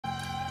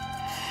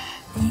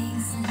走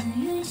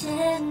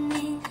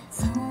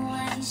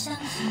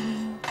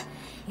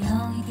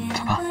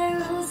吧，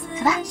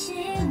走吧。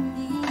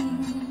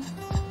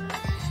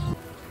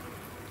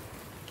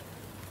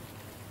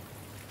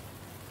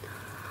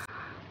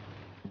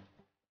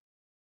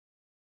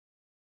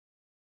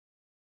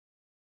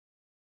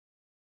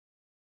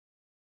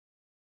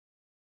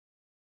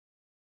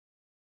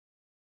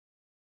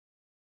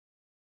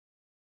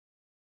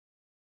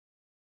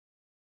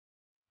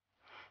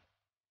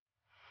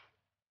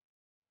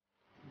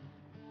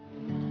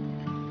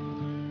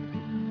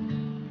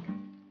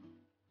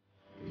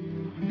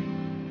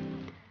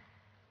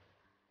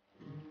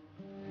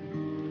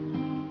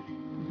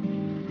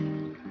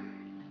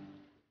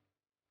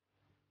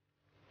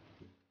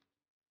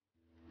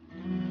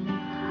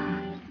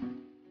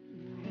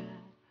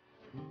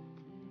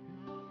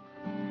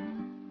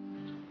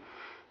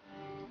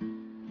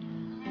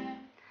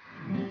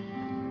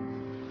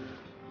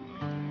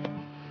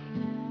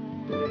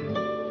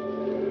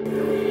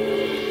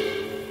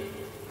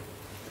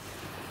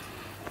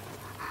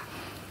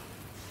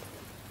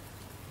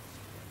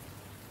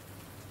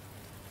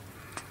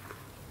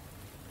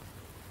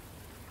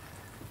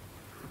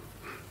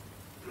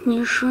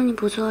你说你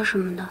不做什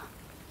么的？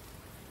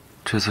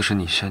这次是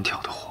你先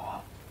挑的火。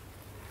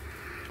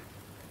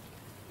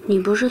你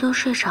不是都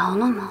睡着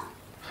了吗？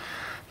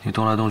你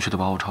动来动去的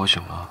把我吵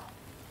醒了。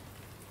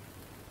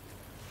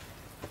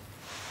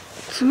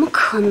怎么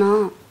可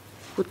能？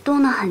我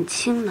动得很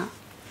轻的。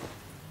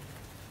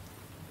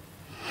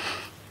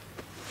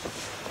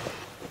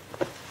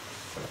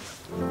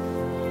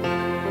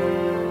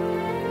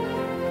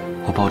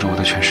我抱着我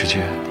的全世界，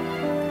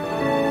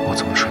我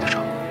怎么睡得着？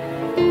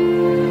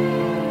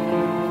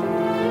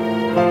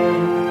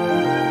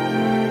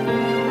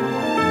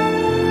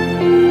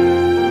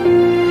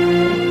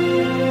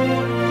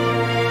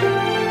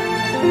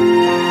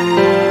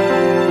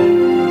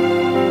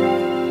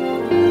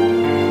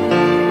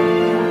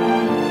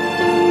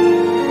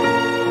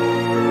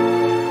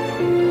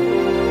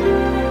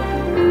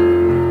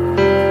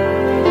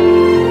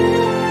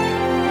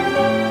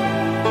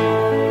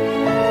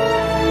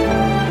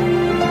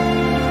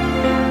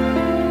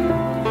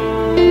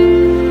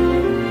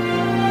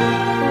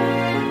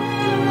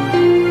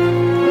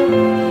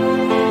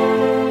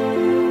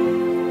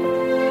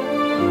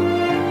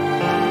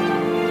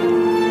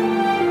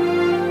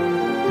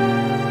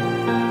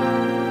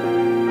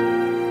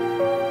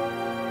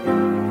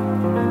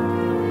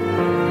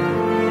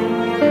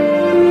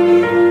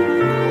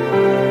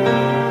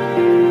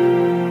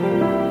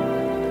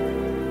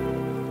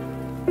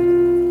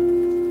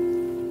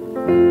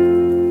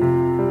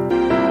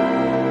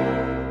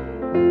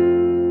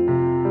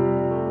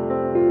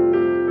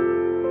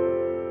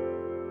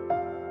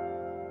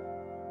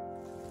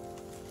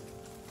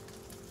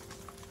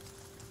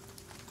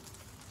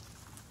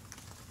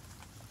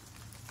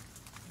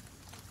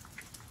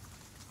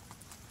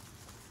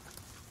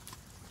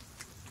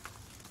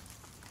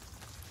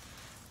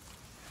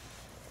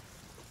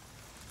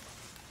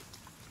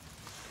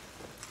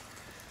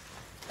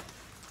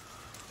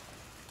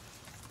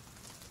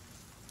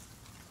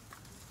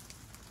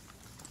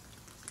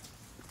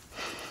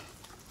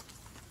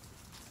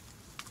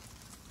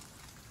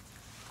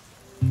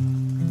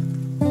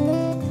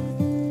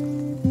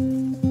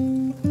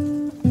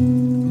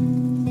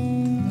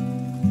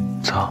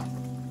走。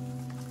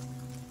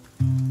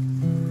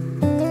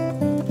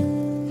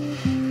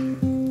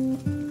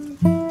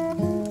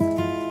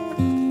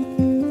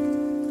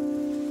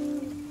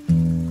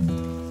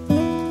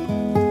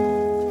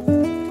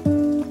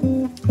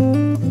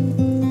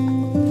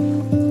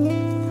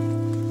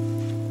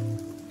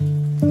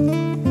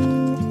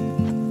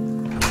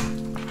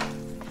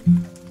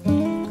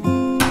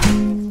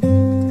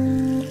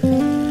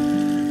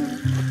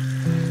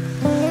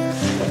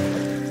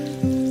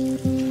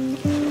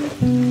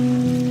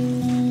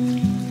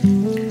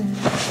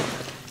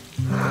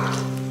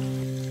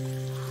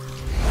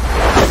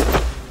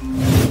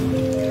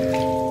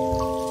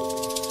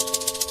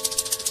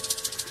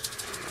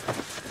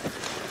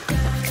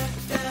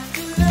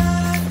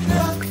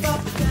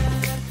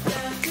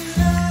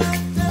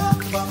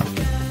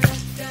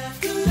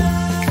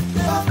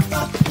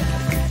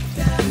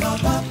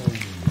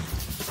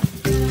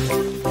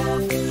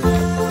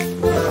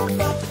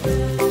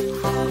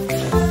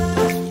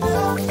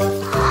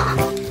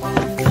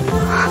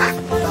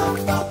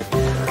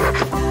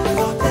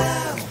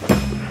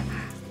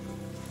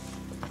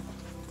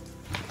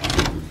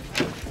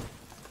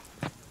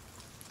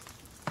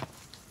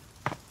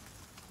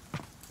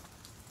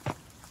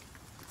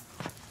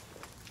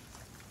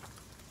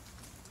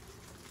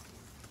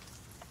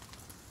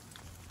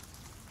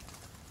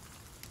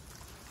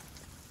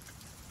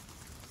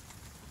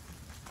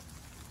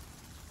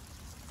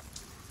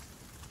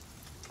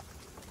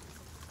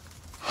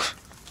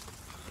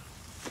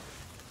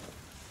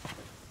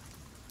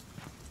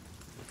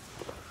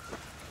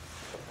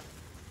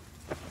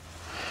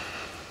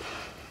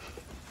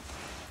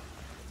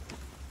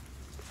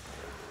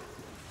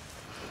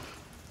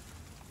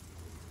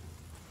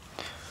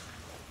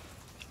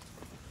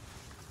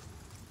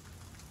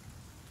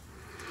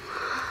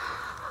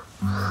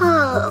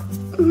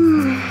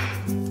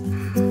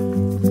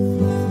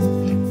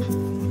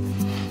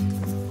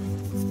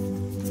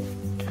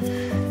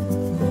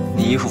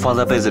放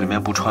在被子里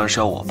面不穿，是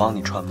要我帮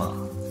你穿吗？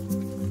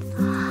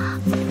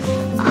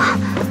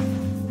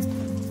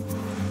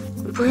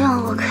不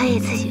用，我可以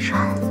自己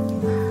穿。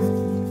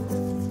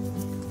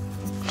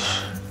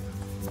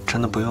真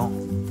的不用？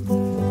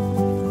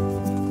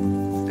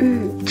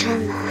嗯，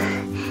真的。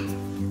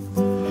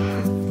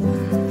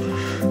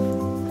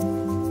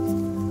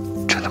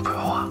真的不用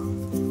啊？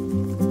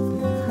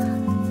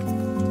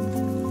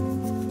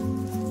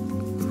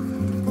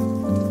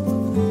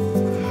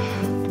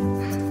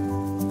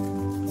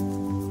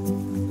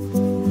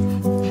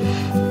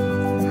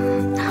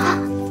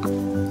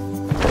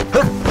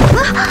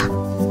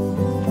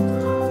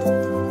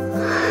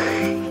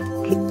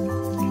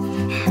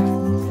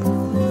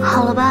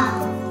好了吧，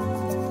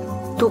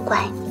都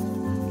怪你。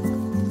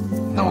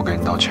那我给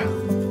你道歉。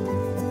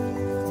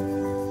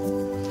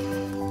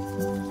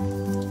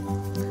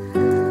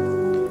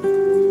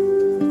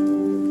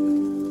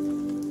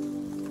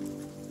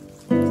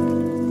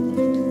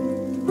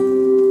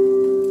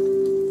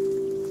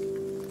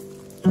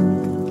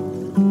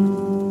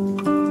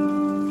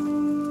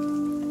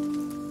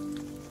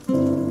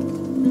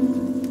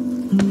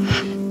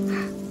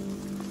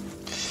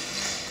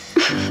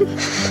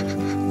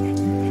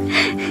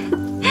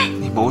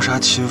你谋杀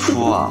亲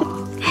夫啊？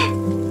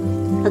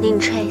我给你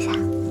吹一下。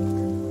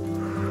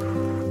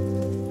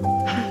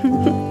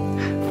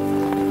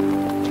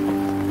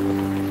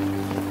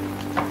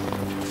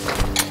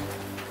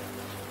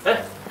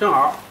哎，正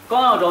好，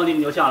刚要找你，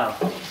你就下来了。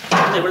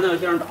那边那位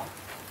先生找。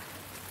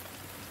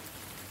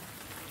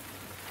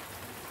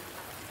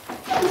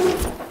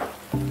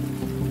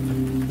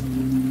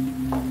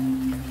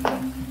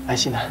安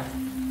心呢？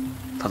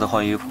他在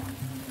换衣服。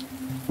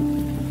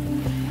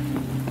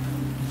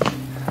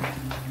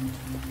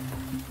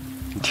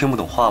你听不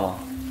懂话吗？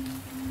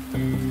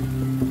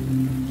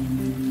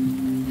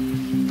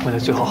我得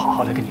最后好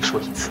好的跟你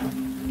说一次，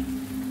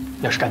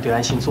要是敢对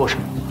安心做什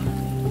么，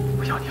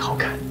我要你好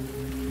看。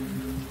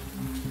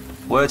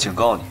我也警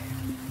告你，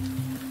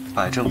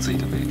摆正自己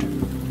的位置。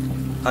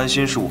安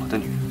心是我的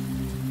女人，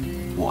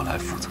我来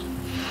负责。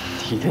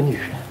你的女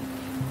人，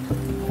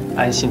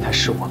安心她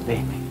是我妹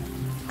妹。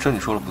这你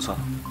说了不算。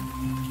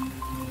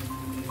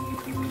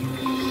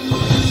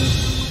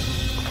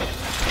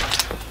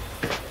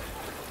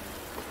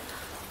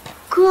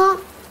哥，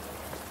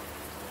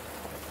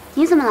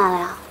你怎么来了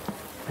呀？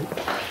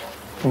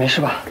你没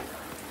事吧？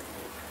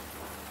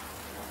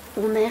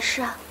我没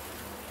事。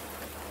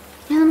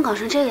你怎么搞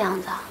成这个样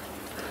子啊？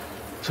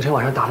昨天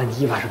晚上打了你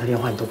一晚上的电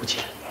话，你都不接，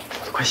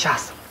我都快吓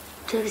死了。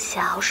对不起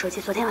啊，我手机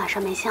昨天晚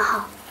上没信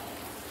号。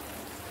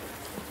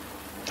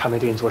他没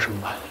对你做什么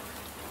吧？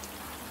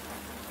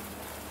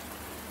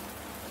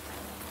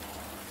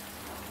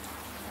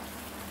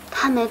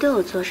他没对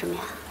我做什么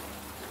呀？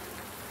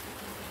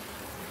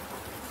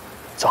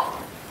走，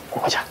我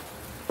们回家。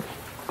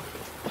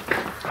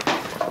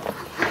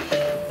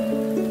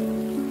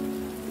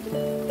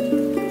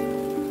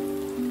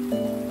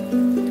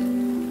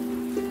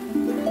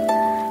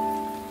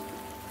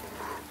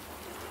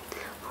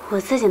我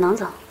自己能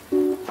走。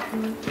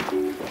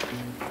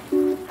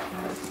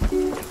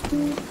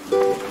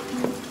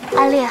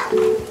艾丽，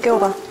给我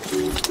吧。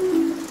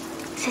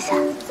谢谢。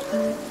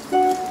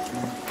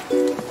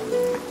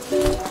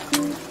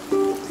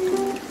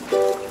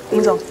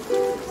林总。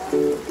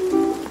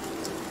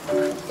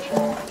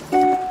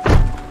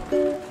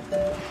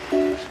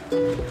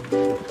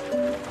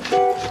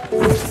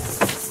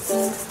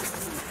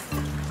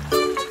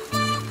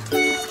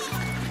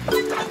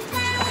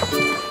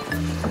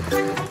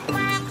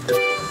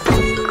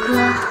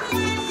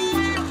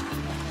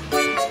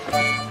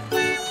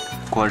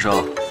顾安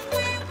生，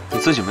你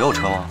自己没有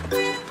车吗？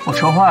我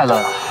车坏了，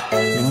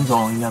林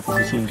总应该不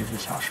会介意这些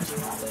小事情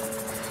吧？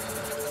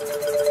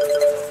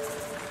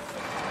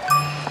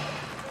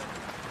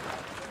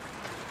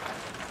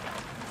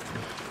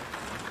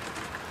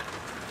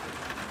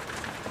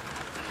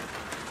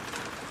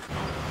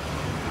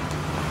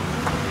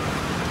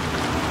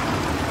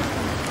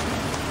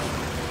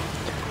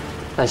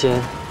安心，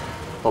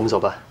我们走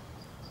吧。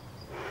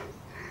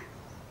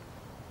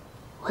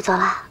我走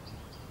啦。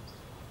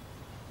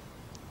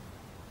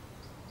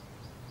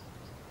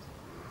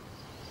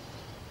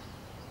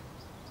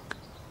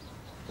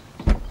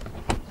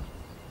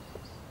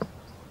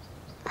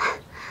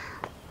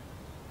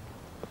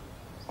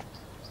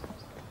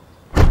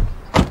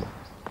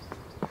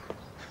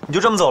你就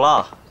这么走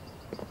了？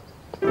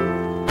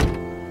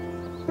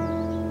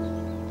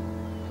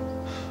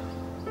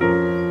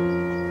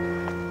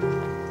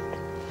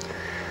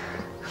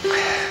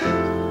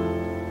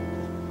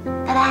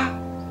拜拜，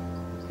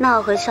那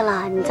我回去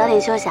了，你早点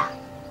休息啊。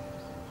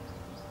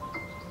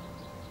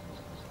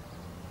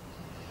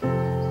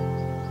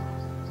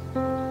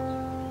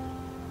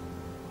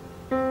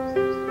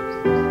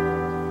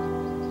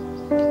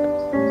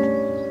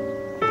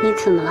你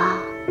怎么了？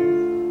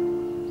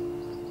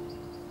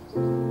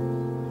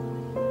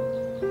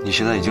你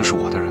现在已经是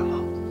我的人了，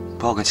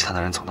不要跟其他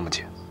男人走那么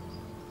近。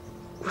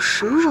我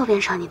什么时候变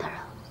成你的人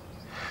了？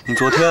你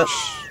昨天……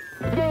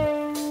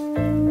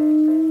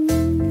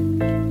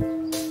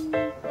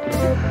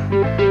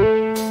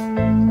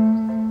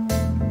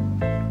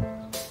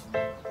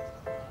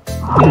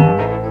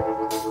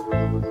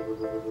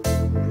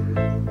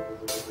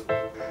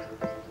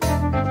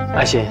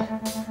安心，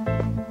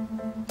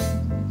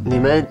你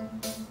们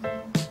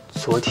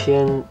昨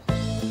天……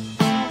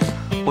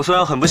我虽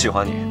然很不喜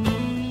欢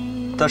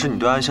你，但是你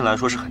对安心来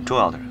说是很重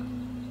要的人。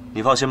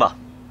你放心吧，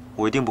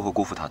我一定不会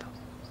辜负她的。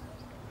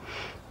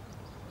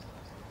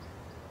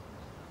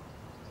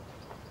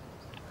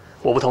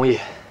我不同意。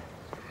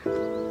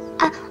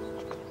啊！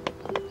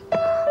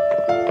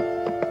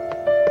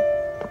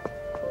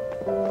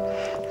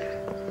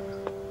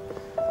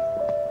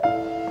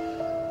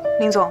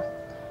林总，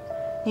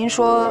您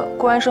说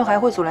顾安生还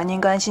会阻拦您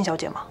跟安心小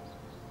姐吗？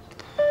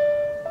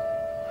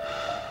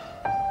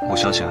我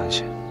相信安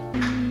心。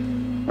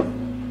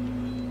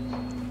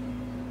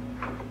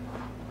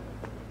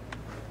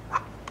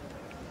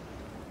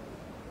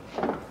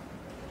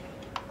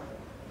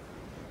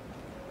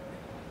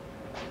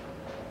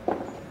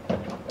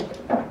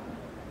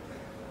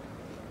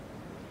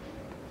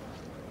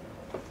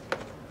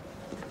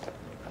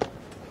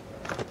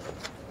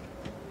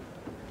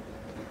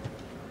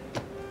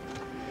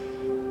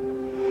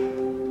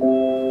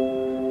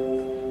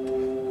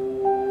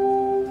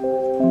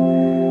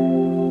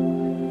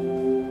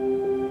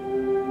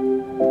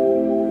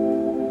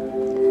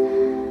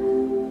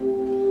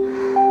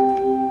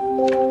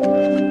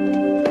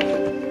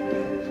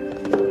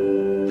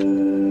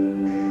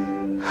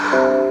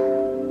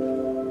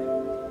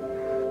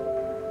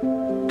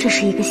这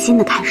是一个新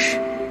的开始，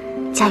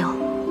加油，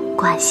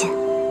顾安心。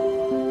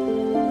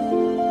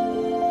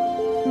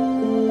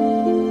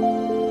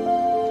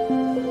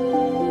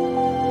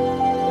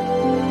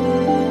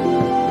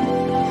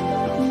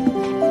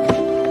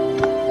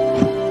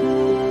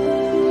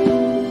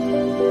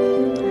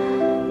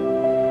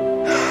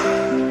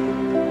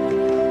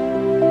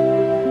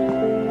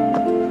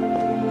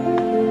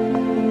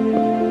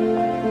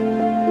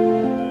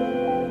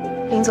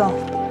林总，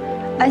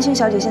安心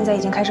小姐现在已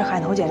经开始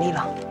海投简历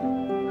了。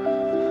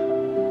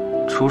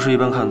初试一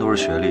般看都是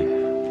学历，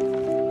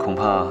恐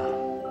怕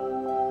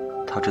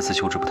他这次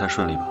求职不太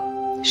顺利吧？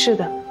是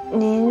的，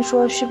您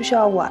说需不需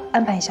要我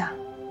安排一下？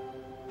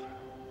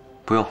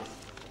不用，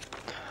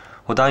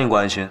我答应过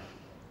安心，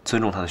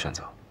尊重他的选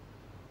择。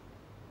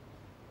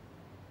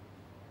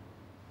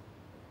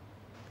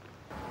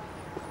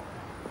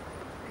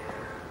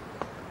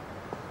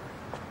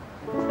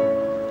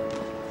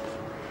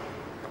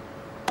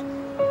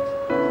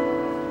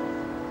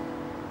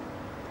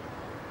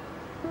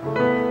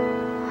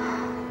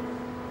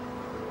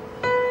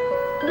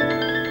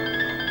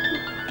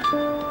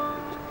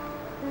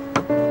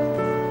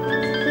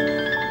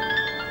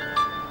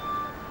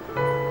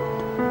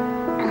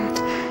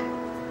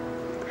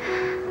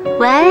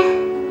喂，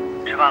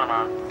吃饭了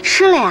吗？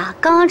吃了呀，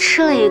刚刚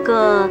吃了一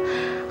个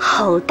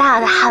好大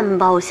的汉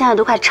堡，我现在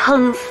都快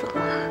撑死了。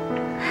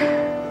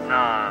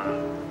那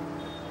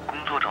工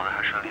作找的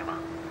还顺利吗？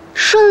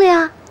顺利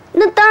啊，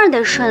那当然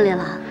得顺利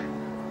了。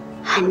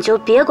你就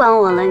别管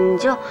我了，你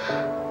就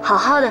好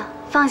好的，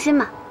放心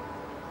吧。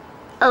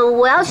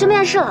我要去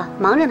面试了，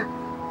忙着呢，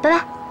拜拜。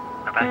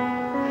拜拜，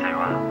加油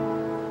啊！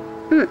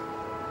嗯。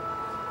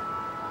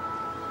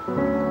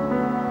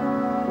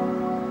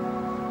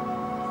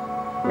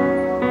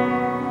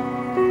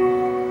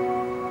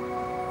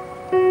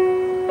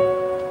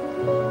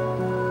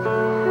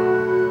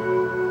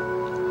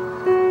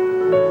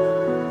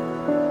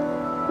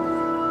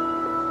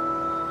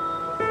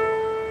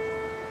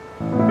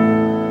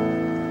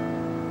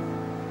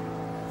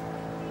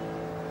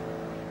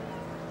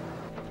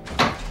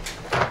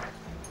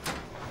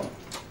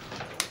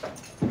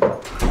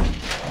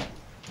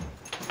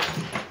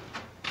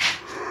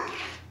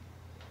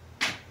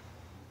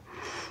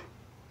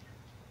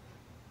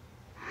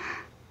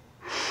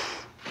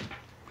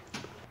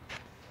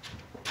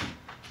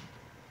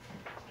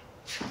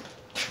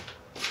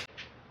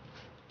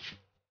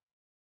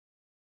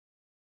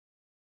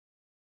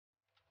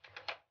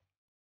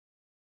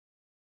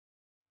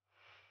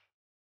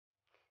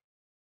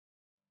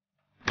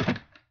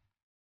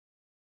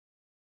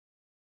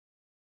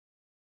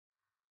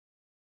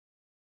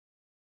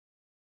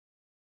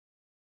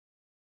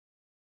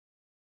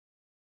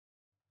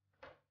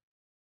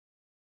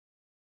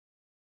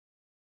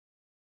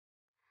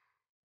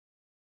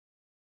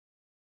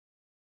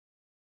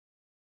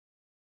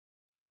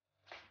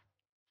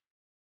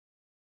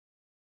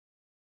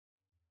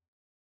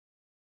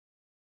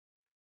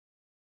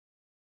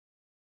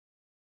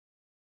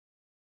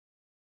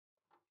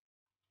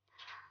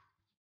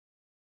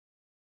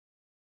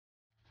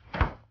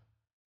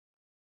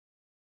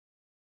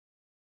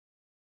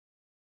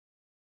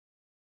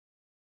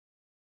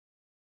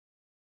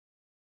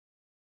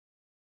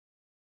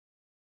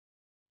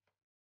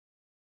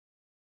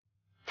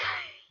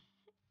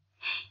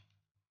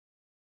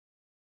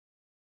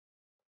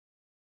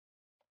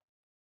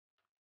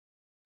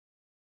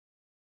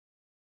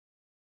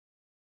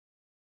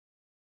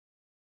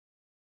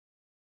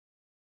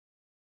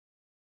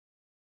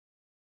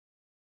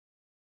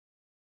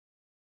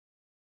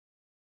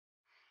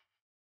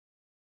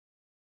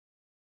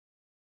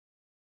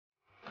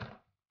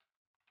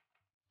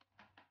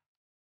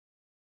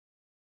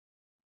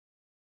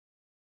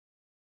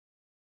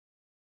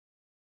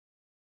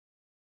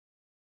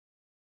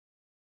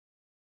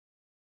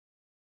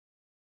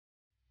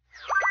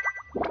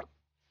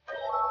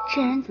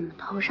这人怎么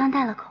头上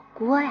戴了口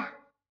锅呀？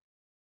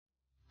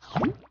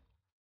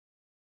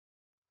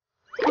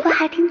不过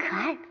还挺可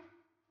爱的，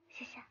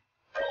谢谢。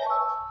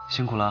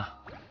辛苦了，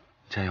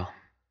加油。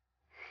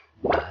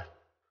晚安。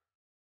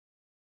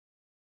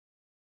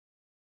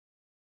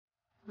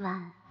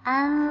晚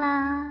安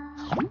啦。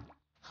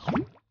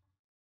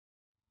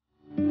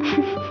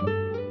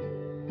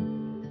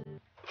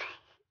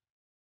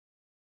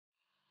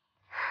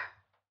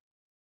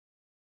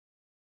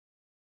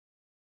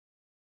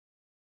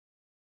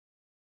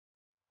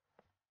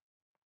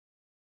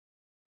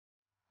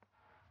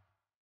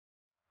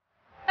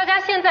大家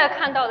现在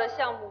看到的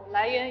项目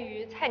来源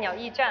于菜鸟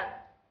驿站。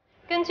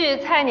根据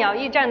菜鸟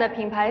驿站的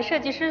品牌设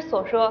计师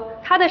所说，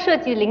他的设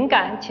计灵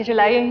感其实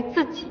来源于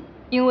自己，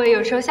因为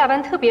有时候下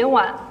班特别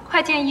晚，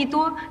快件一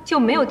多就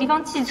没有地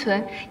方寄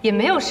存，也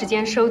没有时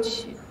间收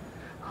取。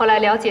后来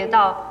了解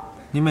到，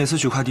你每次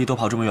取快递都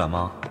跑这么远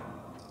吗？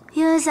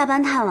因为下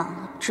班太晚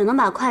了，只能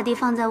把快递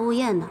放在物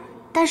业那儿，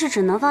但是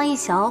只能放一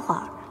小会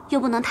儿，又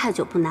不能太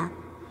久不拿。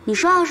你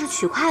说要是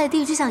取快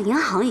递就像银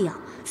行一样，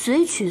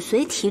随取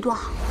随提多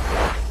好。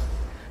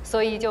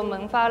所以就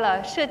萌发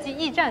了设计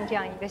驿站这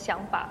样一个想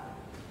法，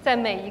在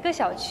每一个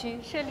小区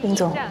设立驿站。林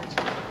总，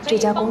这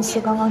家公司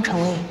刚刚成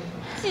立，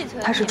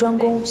它是专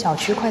攻小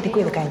区快递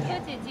柜的概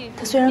念。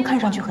它虽然看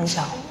上去很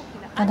小，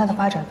但它的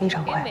发展非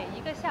常快。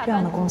这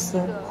样的公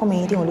司后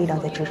面一定有力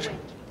量在支持。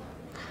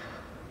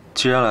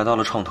既然来到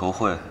了创投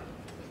会，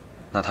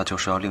那他就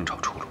是要另找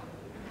出路。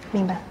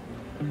明白。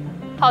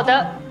好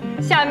的，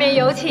下面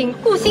有请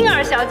顾欣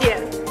儿小姐。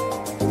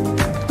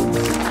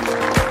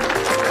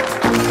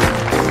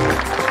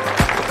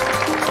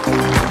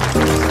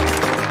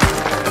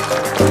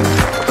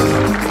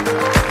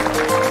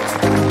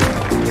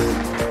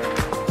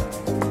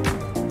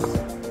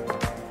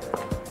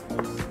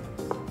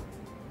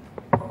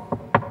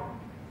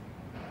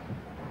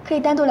可以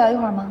单独聊一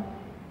会儿吗？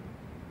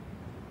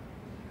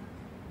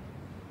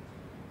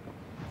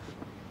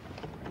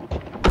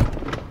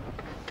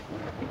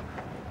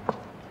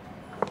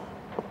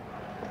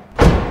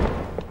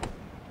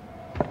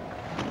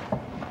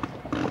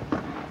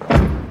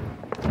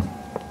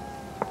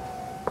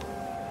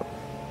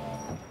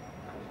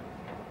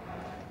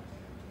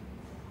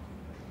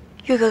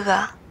月哥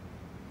哥，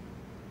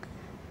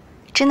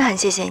真的很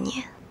谢谢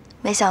你，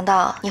没想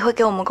到你会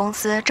给我们公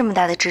司这么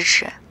大的支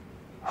持。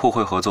互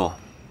惠合作，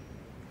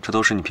这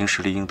都是你凭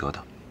实力应得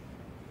的。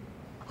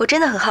我真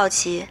的很好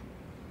奇，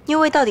你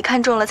为到底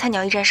看中了菜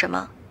鸟驿站什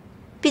么？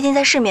毕竟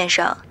在市面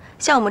上，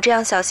像我们这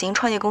样小型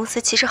创业公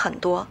司其实很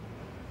多。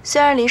虽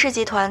然林氏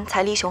集团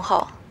财力雄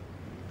厚，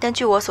但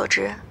据我所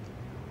知，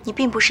你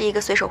并不是一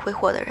个随手挥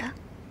霍的人。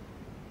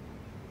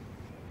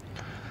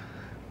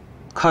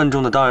看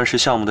重的当然是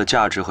项目的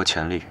价值和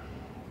潜力。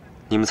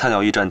你们菜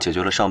鸟驿站解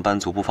决了上班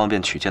族不方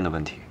便取件的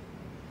问题，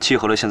契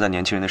合了现在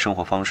年轻人的生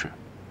活方式，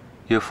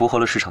也符合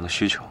了市场的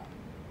需求。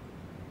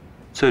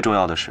最重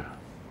要的是，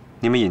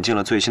你们引进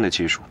了最新的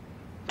技术，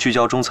聚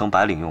焦中层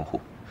白领用户，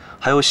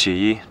还有洗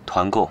衣、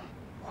团购、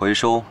回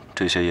收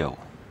这些业务。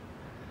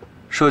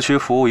社区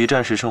服务一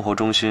站式生活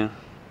中心，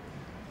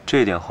这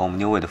一点和我们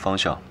New Way 的方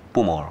向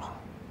不谋而合，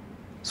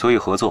所以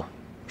合作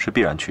是必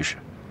然趋势。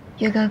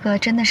月哥哥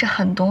真的是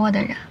很懂我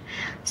的人，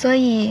所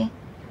以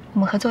我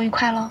们合作愉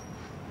快喽。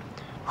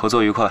合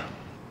作愉快。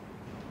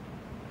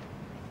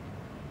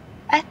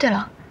哎，对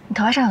了，你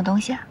头发上有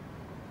东西啊，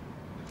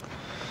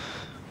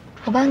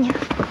我帮你。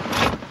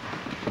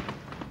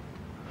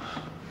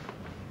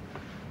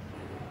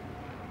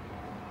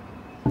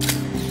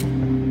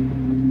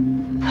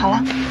好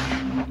了。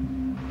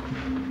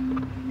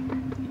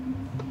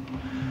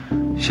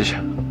谢谢。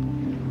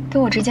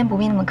跟我之间不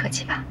必那么客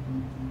气吧。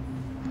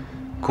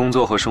工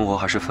作和生活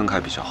还是分开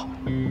比较好。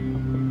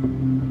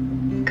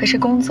可是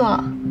工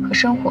作和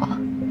生活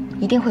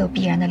一定会有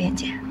必然的链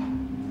接。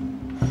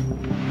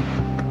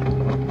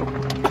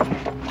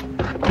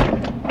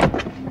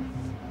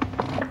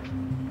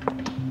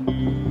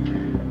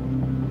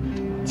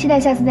期待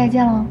下次再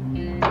见喽。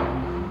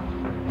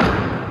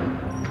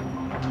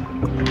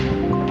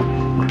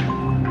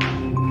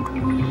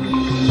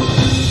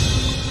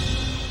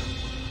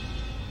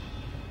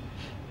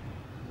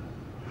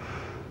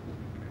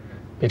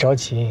别着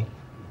急，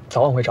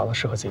早晚会找到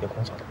适合自己的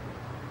工作的。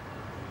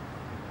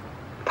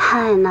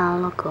太难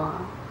了，哥。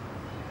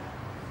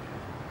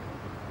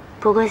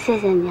不过谢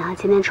谢你啊，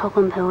今天抽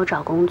空陪我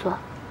找工作。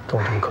跟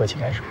我这么客气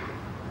干什么？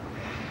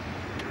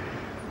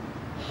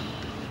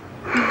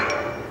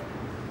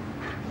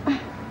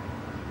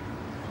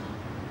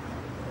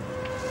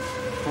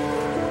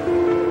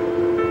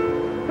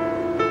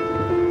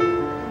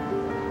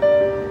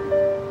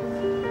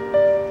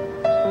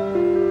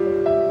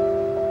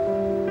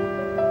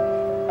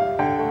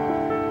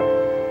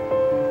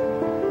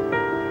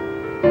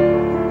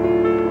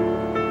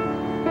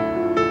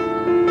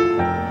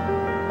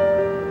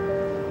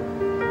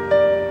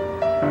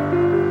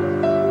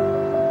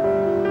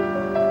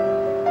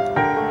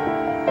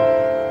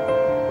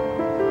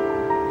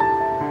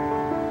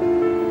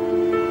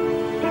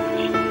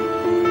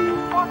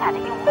拨打的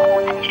用户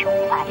暂时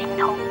无法接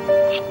通，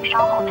请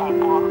稍后再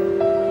拨。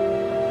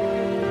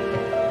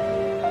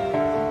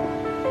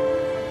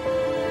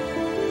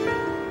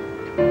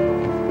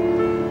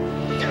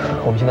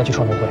我们现在去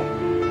创投会，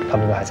他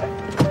们应该还在。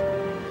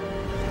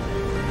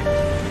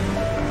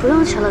不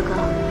用去了，哥，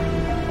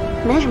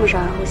没什么事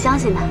儿，我相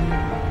信他。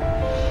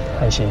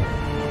安心，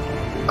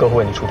哥会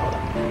为你出头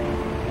的。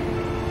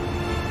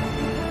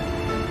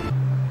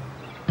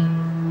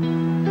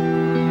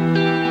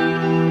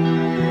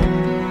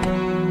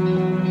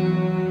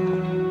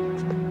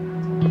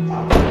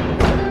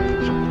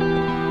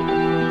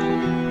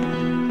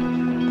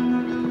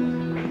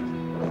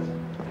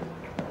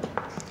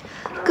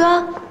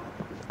哥，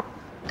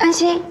安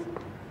心，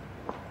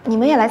你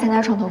们也来参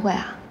加创投会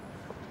啊？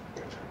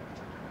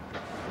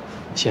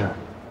心儿，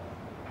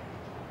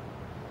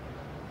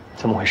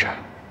怎么回事？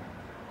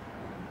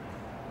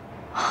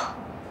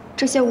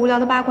这些无聊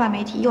的八卦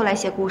媒体又来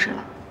写故事了，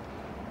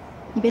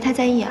你别太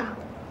在意啊。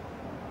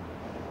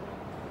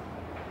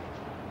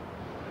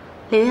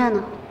林月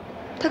呢？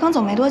他刚走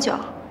没多久，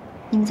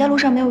你们在路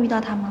上没有遇到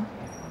他吗？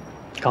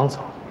刚走。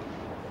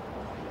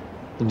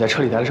你们在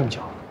车里待了这么久？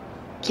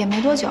也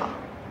没多久，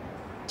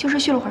就是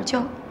叙了会儿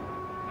旧。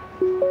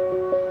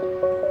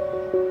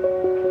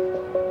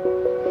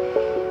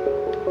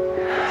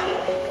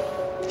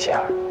心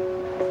儿，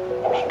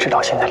你明知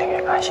道现在凌月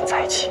跟安心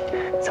在一起，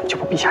怎么就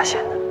不避下险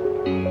呢？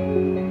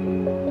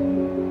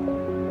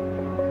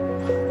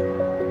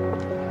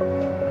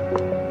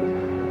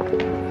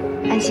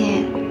安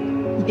心，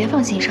你别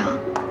放心上，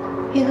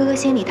月哥哥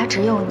心里他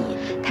只有你，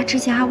他之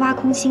前还挖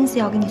空心思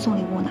要给你送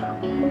礼物呢。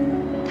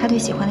他对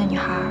喜欢的女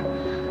孩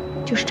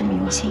就是这么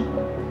用心。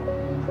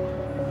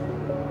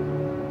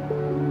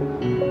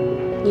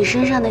你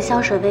身上的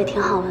香水味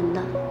挺好闻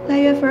的，来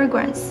源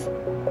fragrance，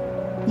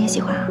 你也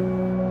喜欢啊？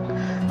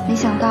没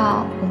想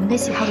到我们的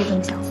喜好都这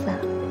么相似啊。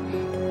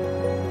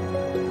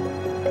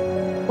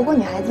不过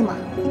女孩子嘛，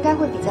应该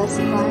会比较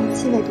喜欢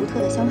气味独特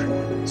的香水，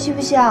需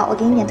不需要我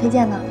给你点推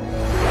荐呢？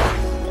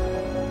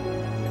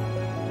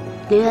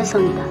林月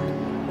送你的，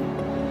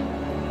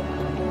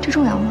这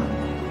重要吗？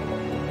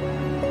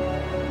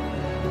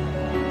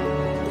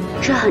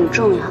这很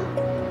重要。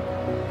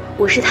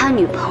我是他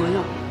女朋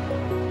友，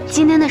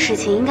今天的事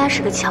情应该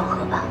是个巧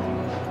合吧？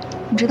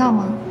你知道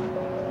吗？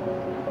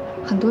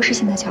很多事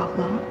情的巧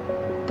合，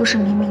都是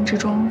冥冥之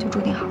中就注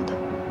定好的。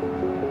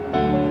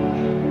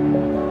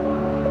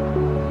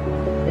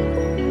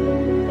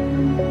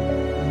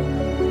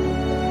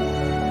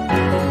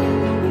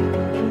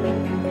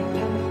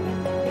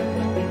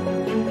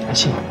安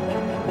心，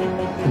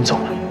我们走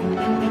了。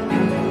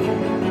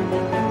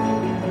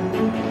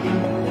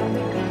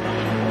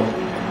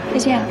再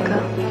见啊，哥。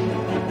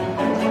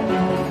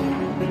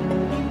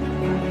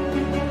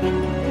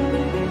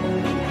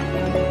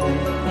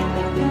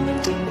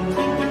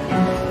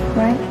喂。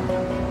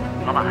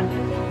老板，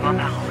都安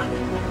排好了，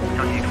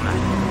消息一出来，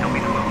小飞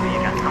所有的驿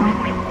站都会出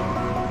手。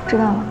知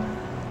道了。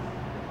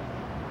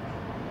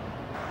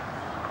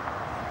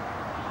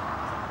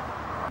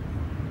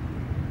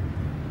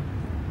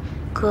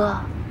哥，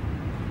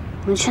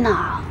我们去哪儿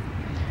啊？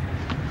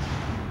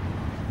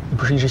你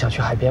不是一直想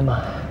去海边吗？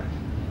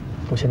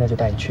我现在就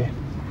带你去。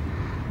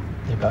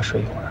你不要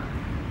睡一会儿，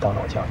到了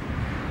我叫你。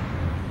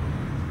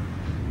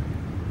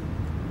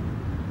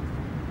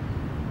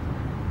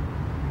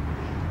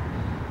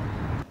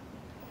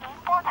您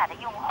拨打的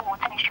用户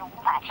暂时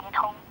无法接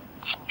通，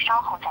请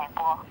稍后再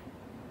拨。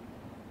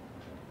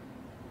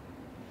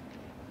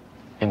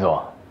林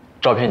总，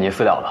照片已经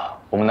私了了，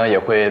我们呢也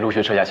会陆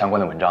续撤下相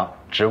关的文章。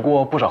只不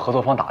过不少合作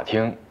方打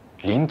听，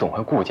林总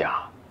和顾家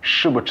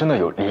是不是真的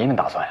有联姻的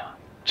打算呀？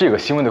这个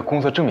新闻对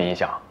公司的正面影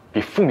响比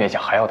负面影响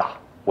还要大。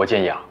我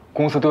建议啊，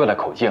公司对外的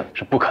口径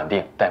是不肯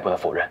定，但也不能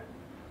否认。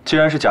既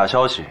然是假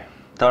消息，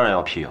当然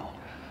要辟谣。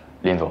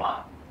林总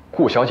啊，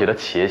顾小姐的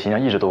企业形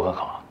象一直都很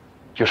好，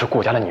又是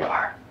顾家的女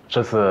儿，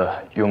这次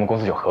与我们公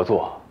司有合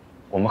作，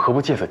我们何不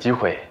借此机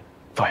会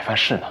造一番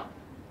势呢？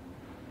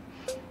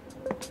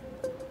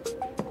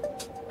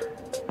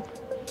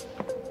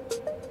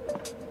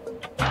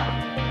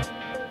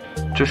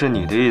这是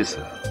你的意思，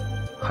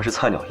还是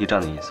菜鸟驿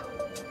站的意思？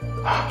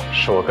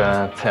是我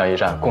跟菜鸟驿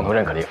站共同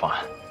认可的一个方案。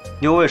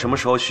你又为什么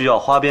时候需要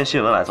花边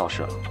新闻来造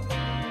势了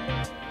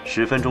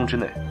？10分钟之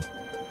内，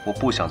我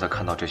不想再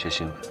看到这些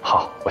新闻。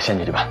好，我先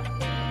你这办。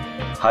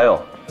还有，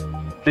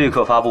立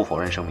刻发布否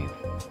认声明，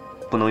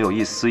不能有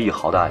一丝一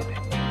毫的暧昧。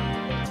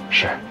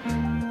是。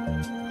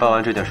办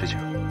完这件事情，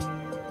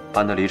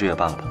把你的离职也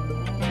办了吧。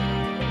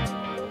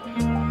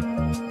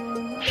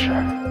是。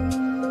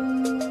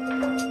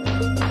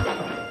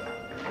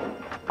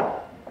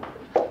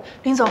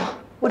林总，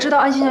我知道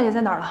安心小姐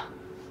在哪儿了。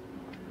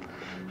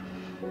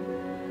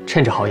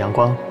趁着好阳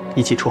光，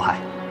一起出海。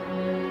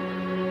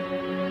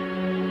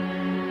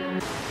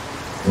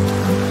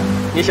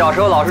你小时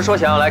候老是说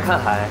想要来看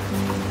海，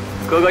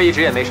哥哥一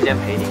直也没时间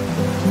陪你。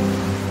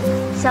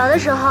小的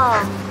时候，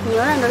你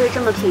永远都是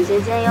这么品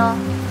学兼优。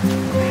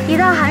一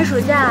到寒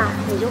暑假，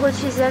你就会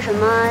去些什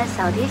么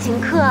小提琴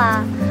课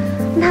啊，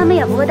他们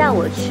也不会带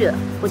我去，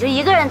我就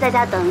一个人在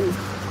家等你。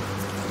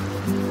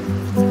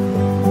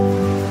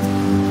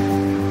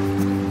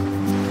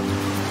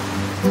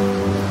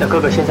那哥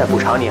哥现在补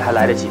偿你还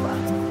来得及吗？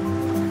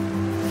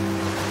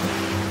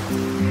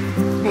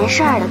没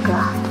事儿的，哥。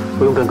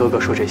不用跟哥哥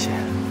说这些。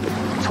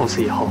从此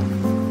以后，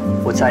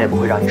我再也不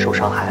会让你受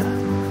伤害了。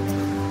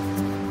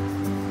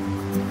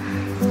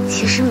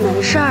其实没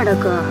事儿的，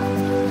哥。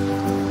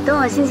等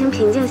我心情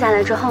平静下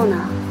来之后呢，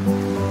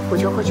我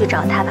就会去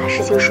找他把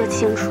事情说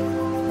清楚。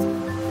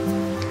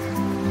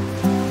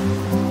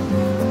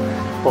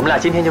我们俩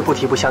今天就不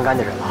提不相干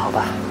的人了，好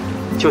吧？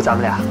就咱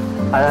们俩，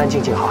安安静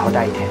静好好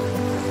待一天。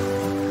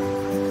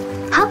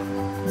好。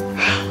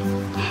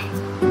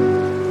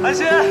安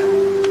心，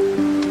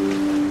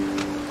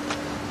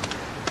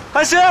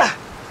安心，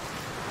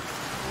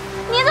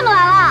你怎么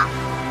来了？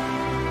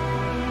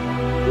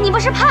你不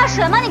是怕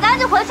水吗？你赶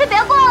紧回去，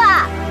别过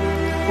来！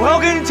我要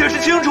跟你解释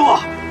清楚。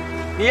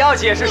你要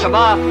解释什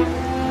么？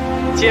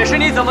解释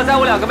你怎么在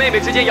我2个妹妹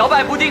之间摇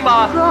摆不定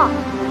吗？哥，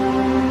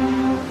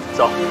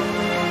走。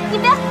你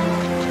别。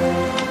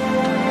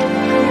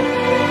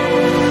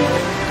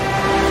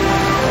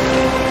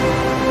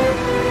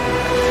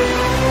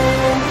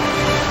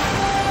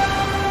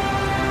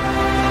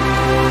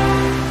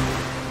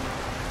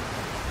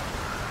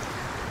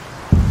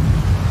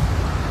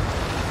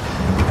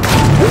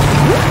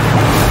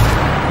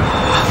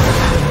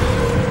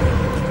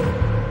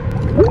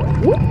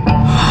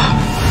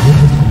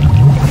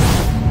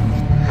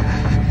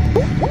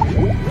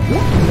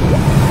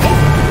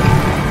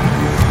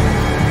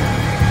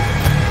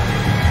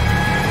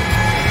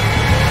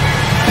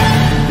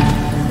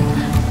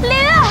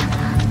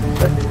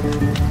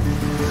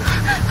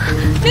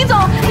林总，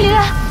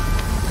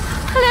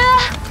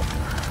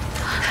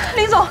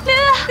林总，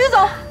林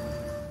总。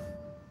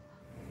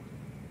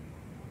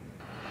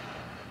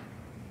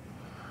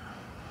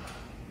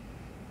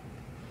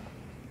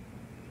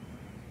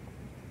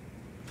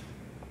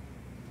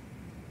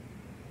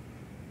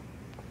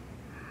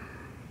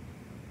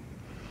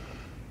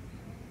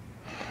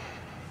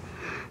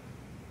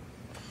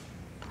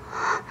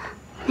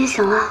你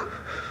醒了，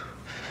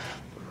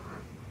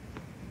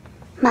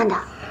慢点。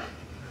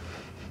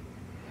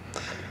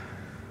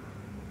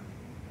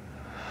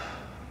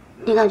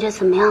你感觉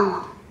怎么样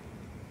了？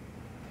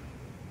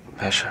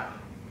没事。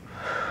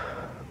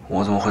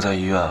我怎么会在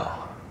医院啊？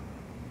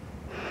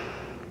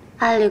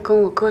艾丽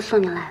跟我哥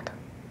送你来的。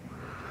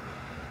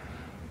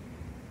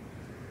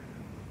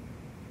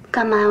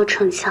干嘛要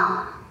逞强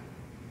啊？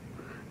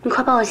你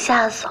快把我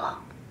吓死了！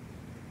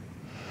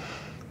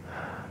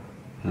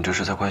你这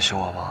是在关心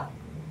我吗？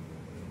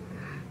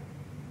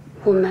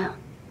我没有。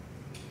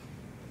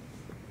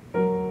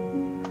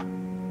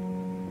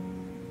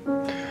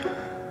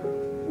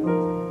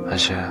安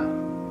心，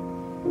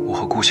我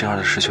和顾欣儿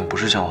的事情不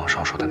是像网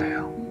上说的那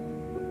样。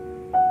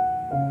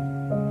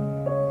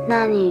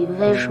那你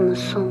为什么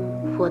送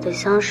我的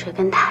香水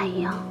跟他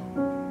一样？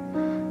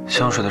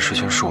香水的事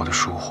情是我的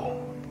疏忽。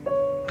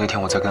那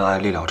天我在跟艾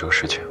丽聊这个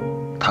事情，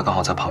她刚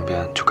好在旁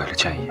边就给了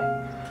建议。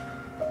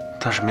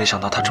但是没想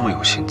到她这么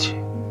有心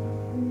机。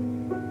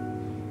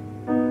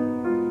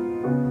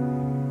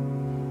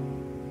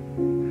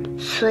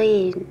所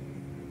以，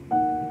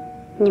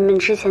你们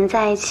之前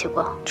在一起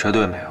过？绝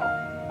对没有。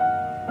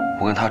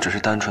我跟他只是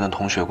单纯的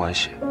同学关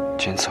系，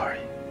仅此而已。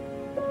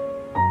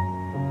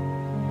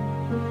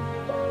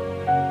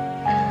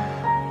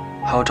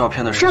还有照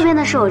片的事情。照片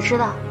的事我知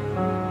道，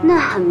那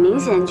很明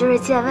显就是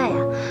借位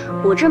啊！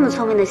我这么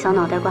聪明的小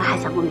脑袋瓜还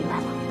想不明白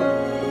吗？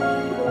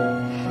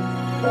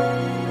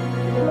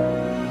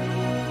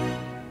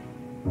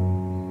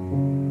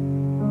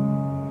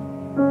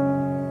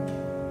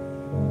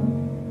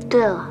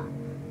对了，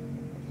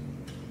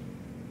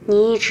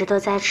你一直都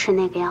在吃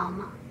那个药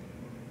吗？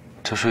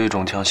这是一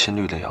种降心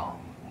率的药，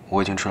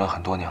我已经吃了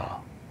很多年了。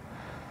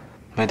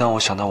每当我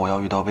想到我要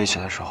遇到危险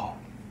的时候，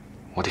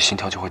我的心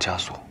跳就会加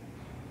速，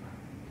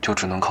就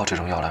只能靠这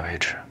种药来维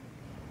持。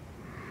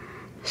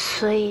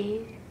所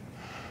以，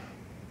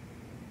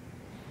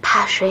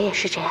怕水也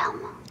是这样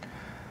吗？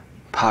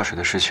怕水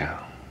的事情，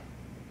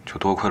就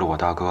多亏了我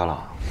大哥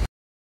了。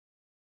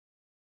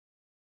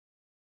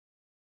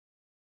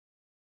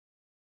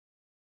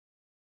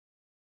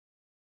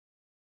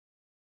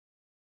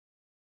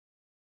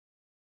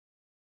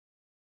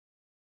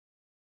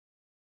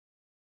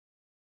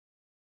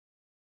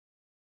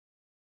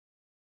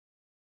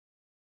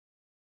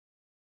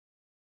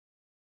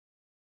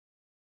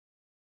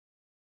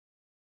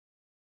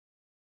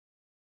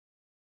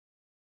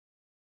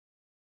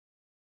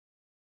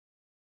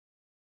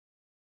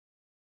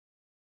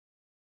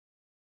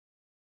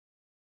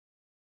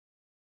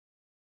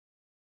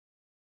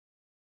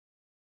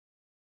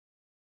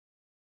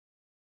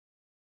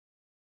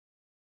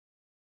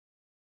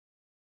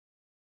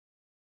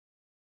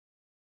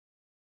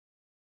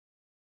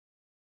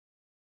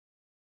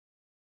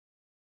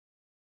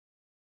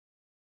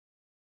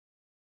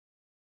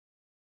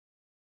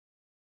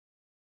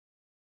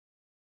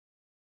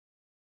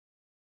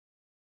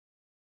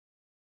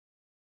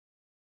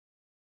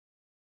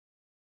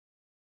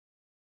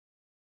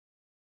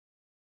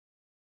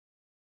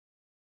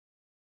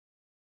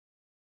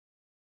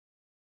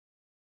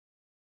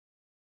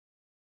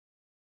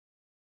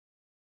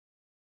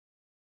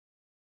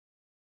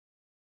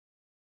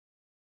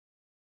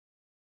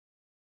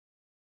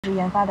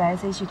研发的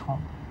IC 系统，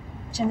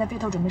现在飞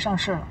特准备上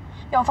市了，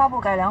要发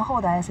布改良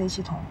后的 IC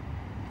系统。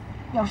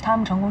要是他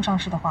们成功上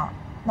市的话，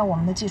那我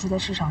们的技术在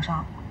市场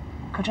上，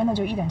可真的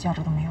就一点价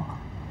值都没有了。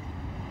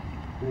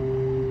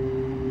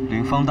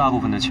林方大部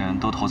分的钱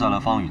都投在了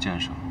方宇建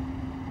设，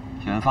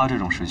研发这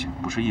种事情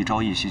不是一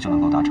朝一夕就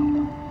能够达成的。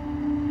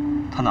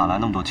他哪来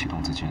那么多启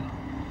动资金啊？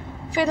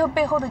飞特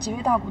背后的几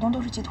位大股东都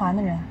是集团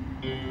的人，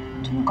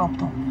真的搞不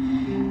懂，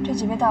这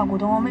几位大股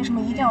东为什么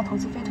一定要投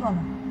资飞特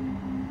呢？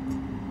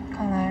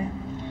看来，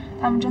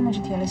他们真的是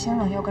铁了心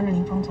了，要跟着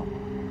林方走。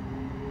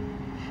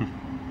哼，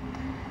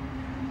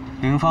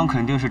林方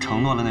肯定是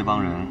承诺了那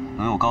帮人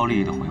能有高利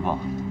益的回报，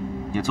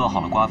也做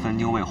好了瓜分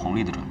New Way红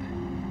利的准备。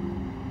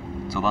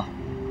走吧，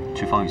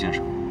去方宇建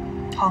设。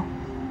好。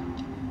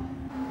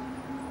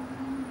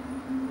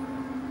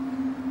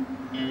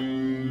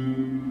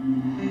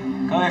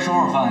各位叔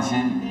叔放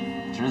心，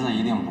侄子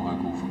一定不会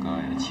辜负各位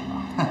的期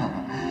望。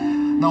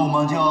那我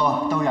们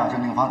就都仰着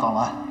领方走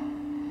了。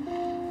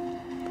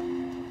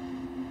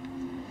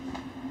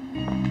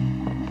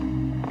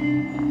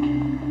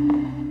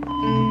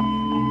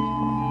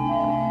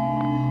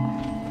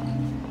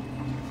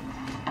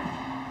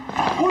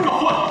混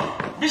混，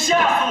别吓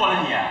死我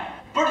了你！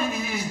不是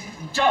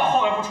你站我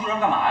后边不出声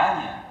干嘛呀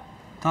你？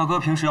大哥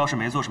平时要是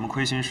没做什么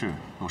亏心事，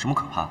有什么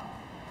可怕的？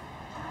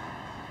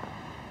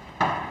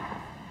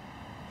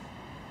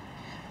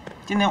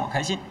今天我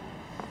开心，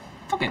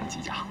不跟你计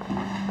较。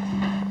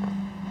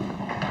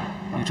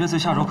你这次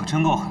下手可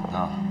真够狠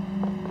的，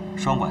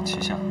双管齐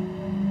下，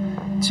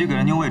既给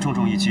了New Way重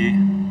重一击，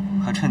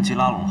还趁机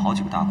拉拢了好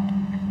几个大股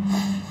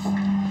东。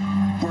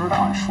不知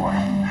道你说什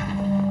么呢？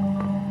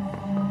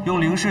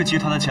用林氏集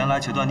团的钱来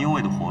截断New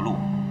Way的活路，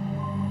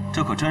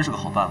这可真是个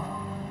好办法。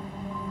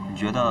你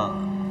觉得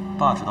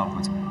爸知道了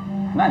会怎么样？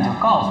那你就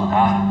告诉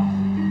他，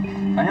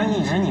反正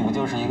一直你不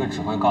就是一个只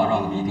会告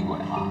状的鼻涕鬼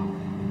吗？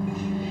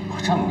我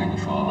这么跟你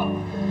说吧，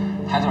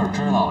他就是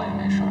知道了也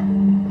没事儿，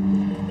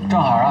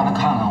正好让他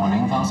看看我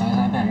林芳随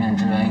随便便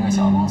支援一个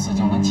小公司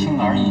就能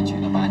轻而易举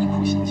的把你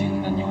苦心经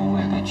营的New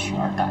Way给取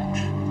而代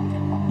之。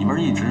你不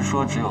是一直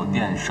说只有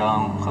电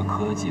商和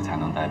科技才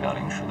能代表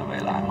林氏的未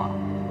来吗？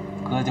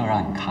哥就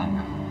让你看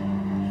看，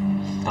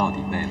到底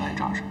未来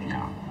长什么样。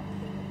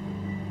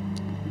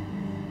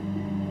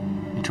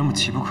你这么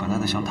急不可耐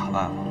的想打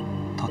败我，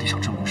到底想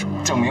证明什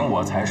么？证明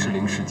我才是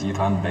林氏集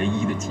团唯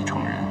一的继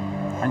承人，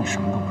而你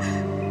什么都不是。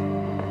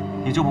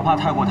你就不怕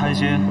太过贪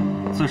心，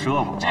自食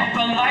恶果？这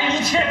本来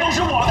一切都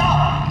是我的，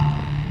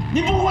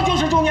你不过就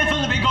是中间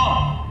分了杯羹，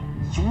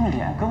有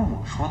脸跟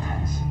我说贪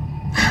心，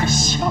可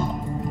笑！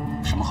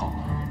什么后果？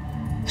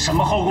什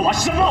么后果？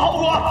什么后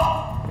果？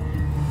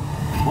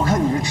我看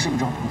你是吃不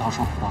着葡萄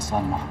说葡萄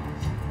酸吗？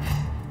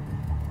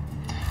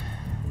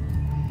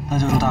那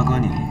就祝大哥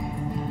你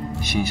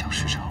心想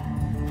事成。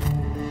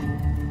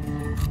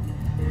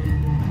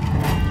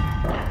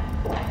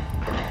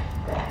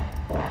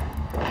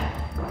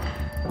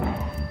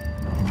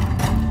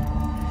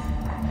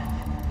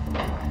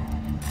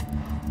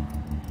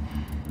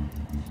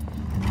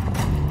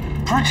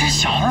不是这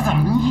小子怎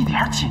么一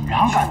点紧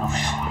张感都没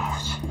有啊？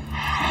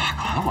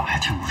搞得我还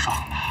挺不爽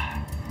的。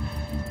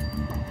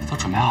都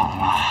准备好了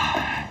吗？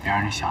别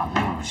让这小子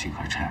又有机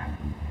可乘。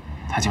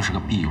他就是个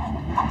壁虎，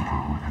无孔不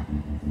入的。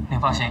您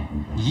放心，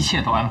一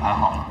切都安排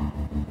好了。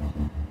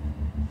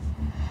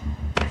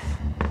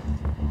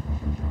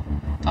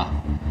啊。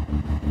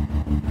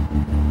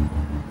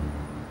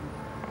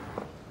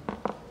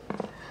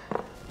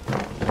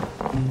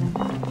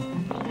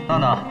娜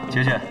娜、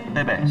杰杰、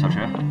贝贝、小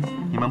池，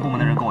你们部门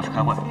的人跟我去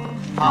开会。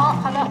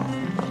好的。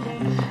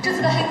这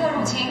次的黑客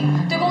入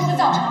侵对公司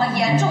造成了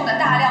严重的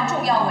大量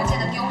重要文件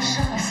的丢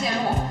失和泄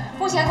露。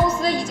目前公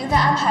司已经在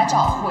安排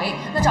找回，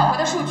那找回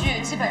的数据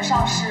基本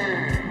上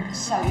是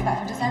小于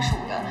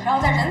35%的。然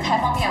后在人才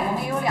方面，我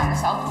们也有2个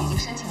小组已经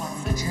申请了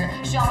辞职，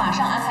需要马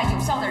上安排有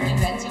效的人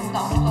员进入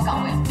到工作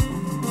岗位。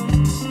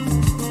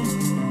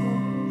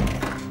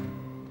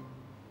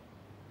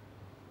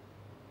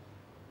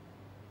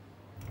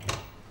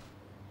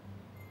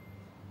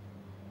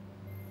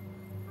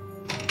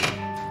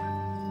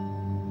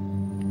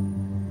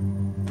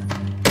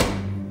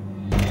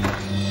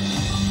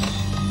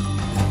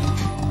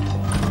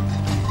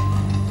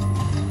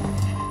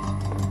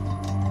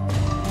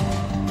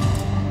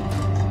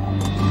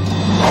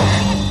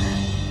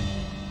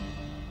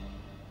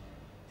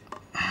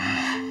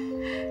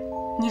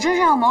你这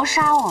是要谋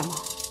杀我吗？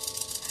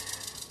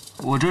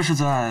我这是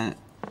在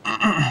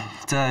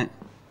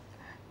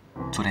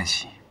做练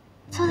习。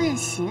做练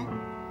习？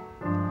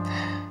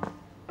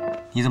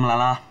你怎么来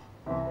啦？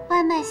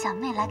外卖小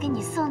妹来给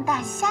你送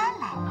大虾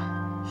来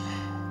了。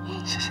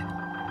谢谢你。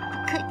不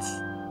客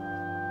气。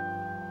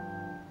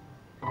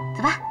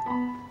走吧。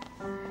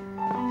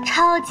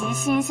超级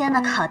新鲜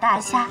的烤大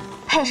虾，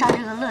配上这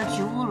个乐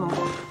菊乌龙，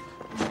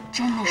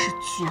真的是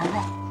绝味。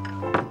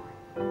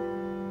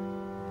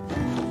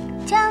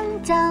酱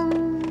酱，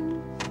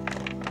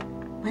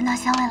闻到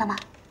香味了吗？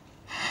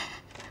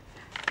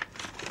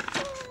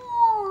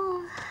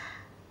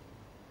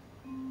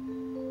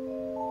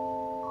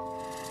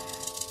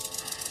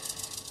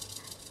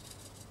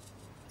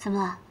怎么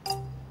了？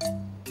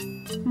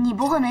你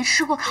不会没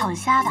吃过烤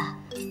虾吧？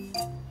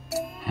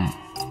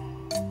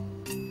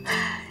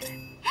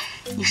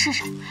你试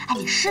试，哎，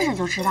你试试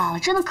就知道了，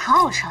真的可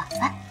好吃了。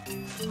来，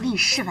我给你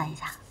示范一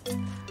下。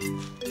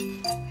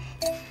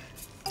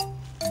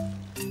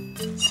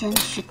先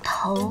去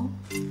头，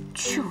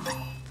去尾。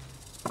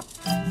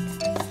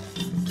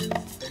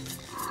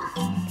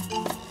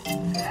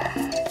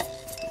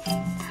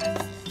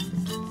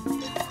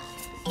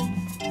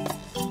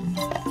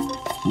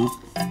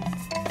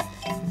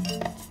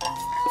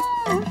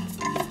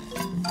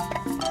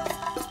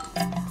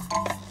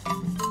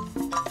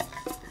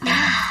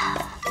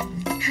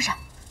试试。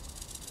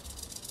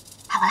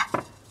快回来。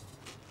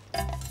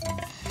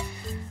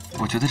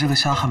我觉得这个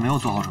虾还没有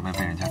做好准备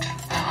被人家吃。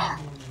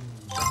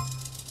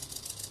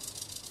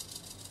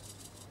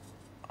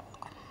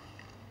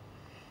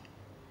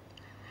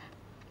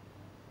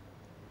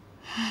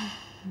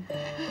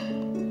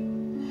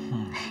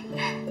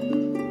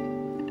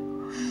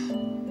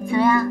怎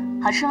么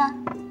样，好吃吗？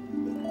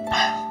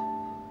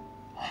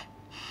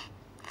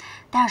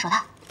戴上手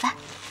套，来。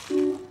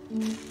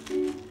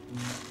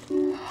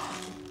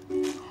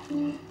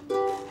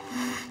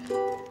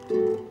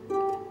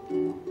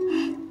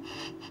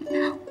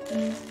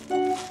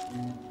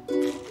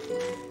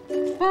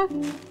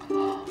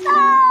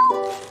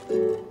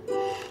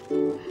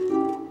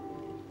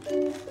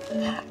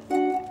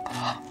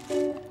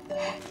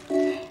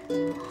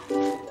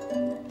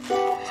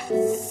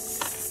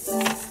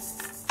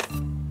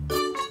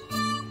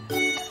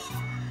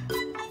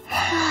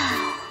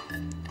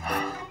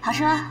好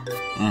吃吗？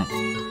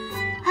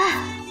哎，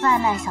外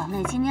卖小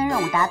妹今天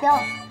任务达标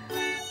了，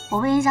我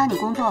不影响你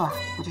工作了，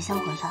我就先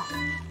回去了。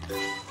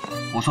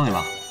我送你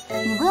吧。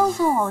你不用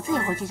送我，我自己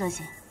回去就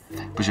行。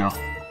不行，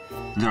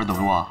你在这等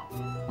着我啊！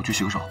我去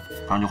洗个手，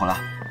马上就回来，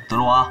等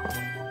着我啊！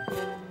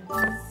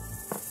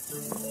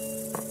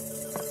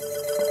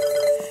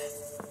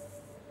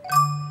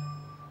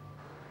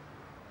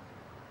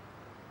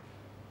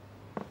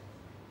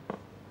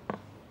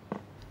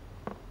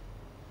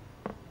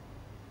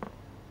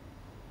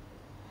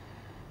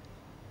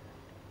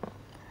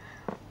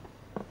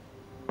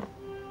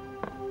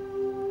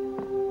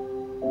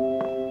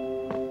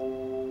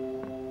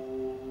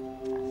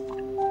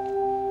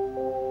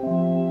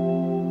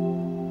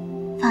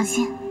放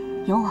心，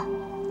有我，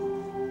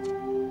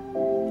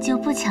就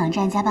不抢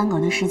占加班狗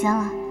的时间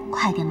了。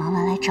快点忙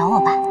完来找我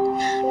吧。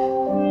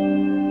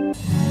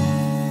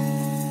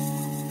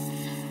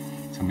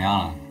怎么样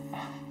了？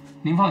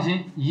您放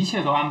心，一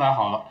切都安排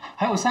好了，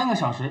还有3个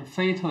小时，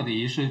菲特的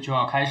仪式就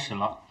要开始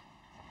了。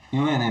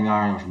因为那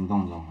边有什么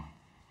动作吗？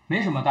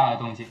没什么大的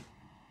动静。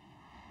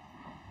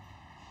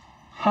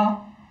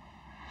哈，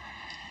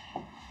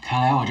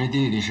看来我这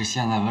弟弟是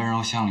陷在温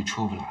柔乡里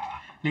出不来了。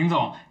林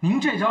总，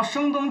您这招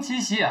声东击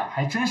西啊，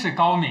还真是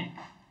高明。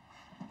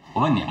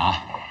我问你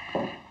啊，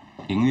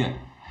凌月，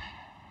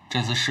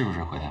这次是不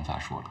是回天乏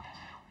术了？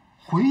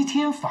回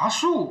天乏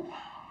术？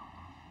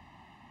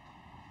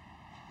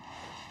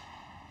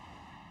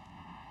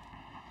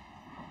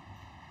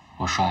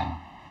我帅吗？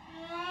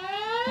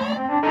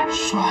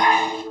帅。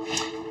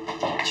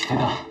去推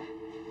灯。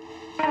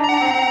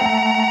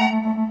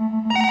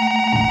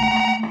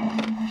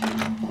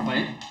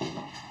喂。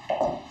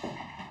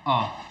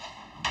啊。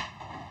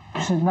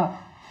是那，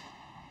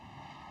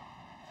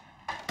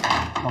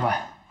老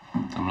板，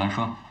怎么了？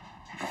说。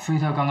菲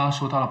特刚刚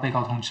收到了被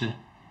告通知。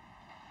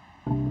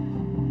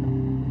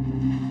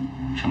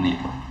什么理由？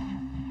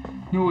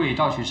因为以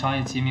盗取商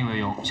业机密为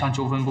由，向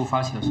纠纷部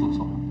发起了诉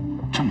讼。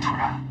这么突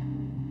然？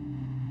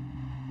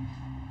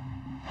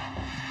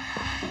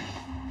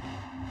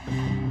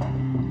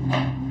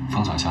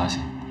封锁消息，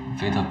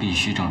菲特必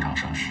须正常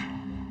上市。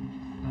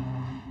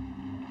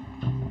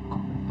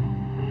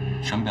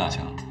什么表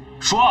情？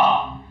说。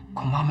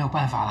恐怕没有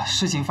办法了，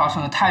事情发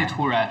生的太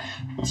突然，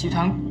集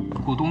团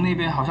股东那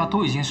边好像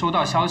都已经收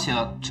到消息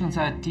了，正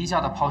在低价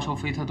的抛售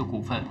菲特的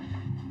股份。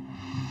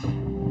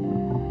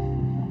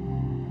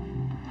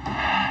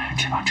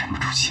这帮沉不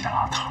住气的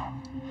老头，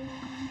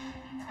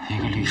一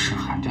个律师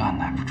函就按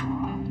耐不住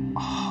了。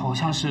好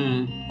像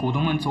是股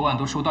东们昨晚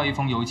都收到一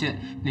封邮件，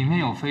里面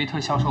有菲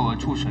特销售额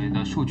注水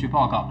的数据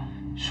报告，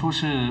说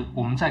是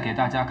我们在给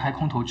大家开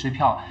空头支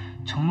票，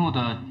承诺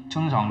的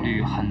增长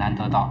率很难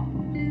得到。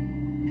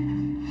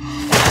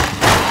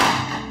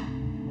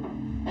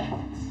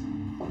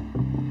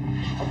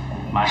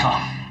马上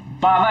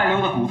把外流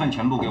的股份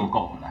全部给我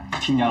购回来，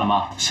听见了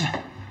吗？是。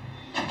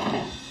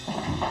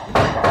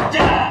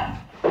进来。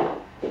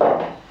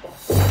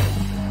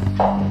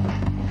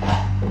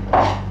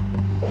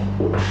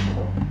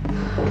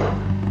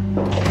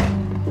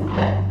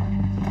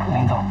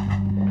林总，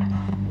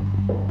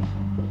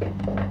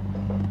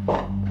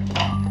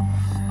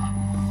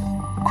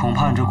恐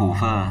怕这股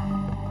份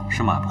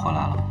是买不回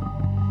来了。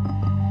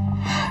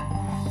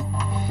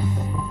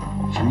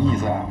什么意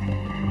思啊？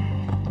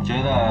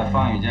觉得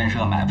方宇建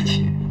设买不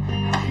起？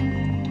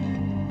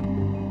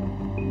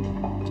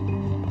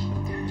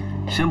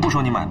先不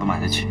说你买不买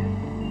得起，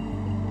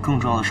更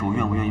重要的是我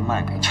愿不愿意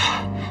卖给你。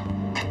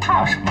他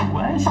有什么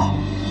关系？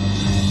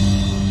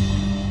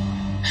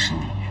是你。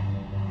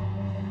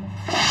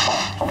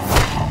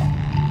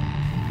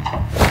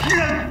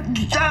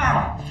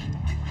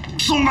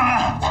松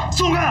开，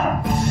松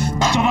开！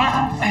小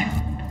白，哎，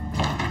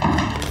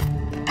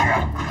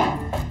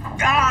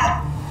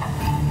啊！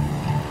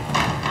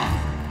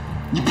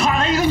你怕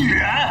了一个女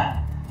人？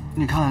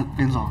你看，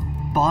林总，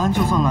保安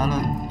就算来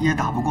了也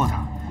打不过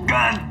他。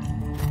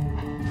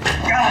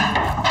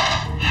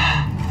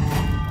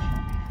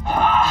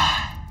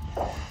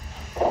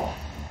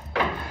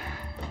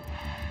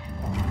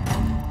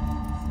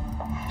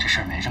这事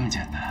儿没这么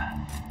简单，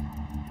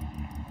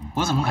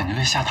我怎么感觉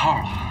被下套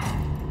了？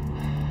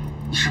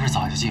你是不是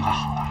早就计划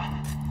好了？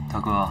大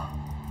哥，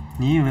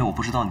你以为我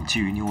不知道你觊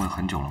觎Ling Yue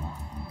很久了吗？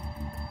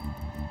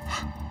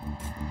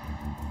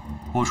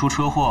我出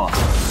车祸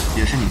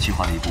也是你计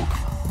划的一部分，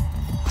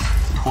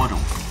拖着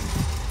我，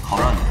好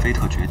让你菲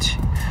特崛起，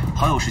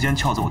好有时间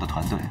撬走我的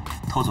团队，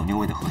偷走Ling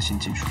Yue的核心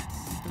技术。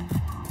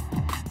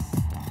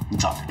你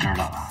早就知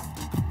道了。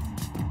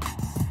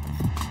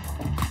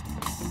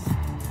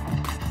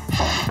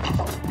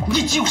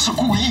你就是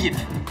故意的！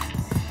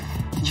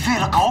你为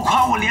了搞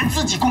垮我，连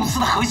自己公司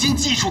的核心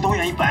技术都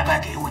愿意白白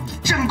给我，你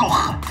真够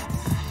狠！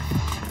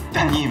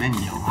但你以为你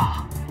赢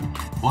了？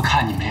我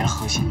看你没了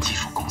核心技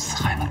术，公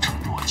司还能撑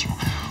多久？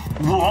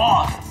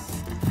我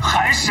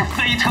还是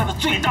菲特的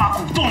最大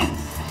股东。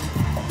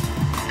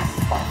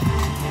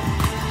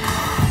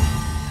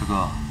大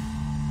哥，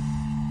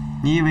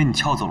你以为你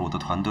撬走了我的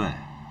团队，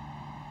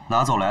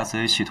拿走了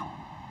SA 系统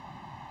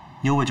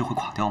，Ling Yue就会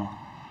垮掉吗？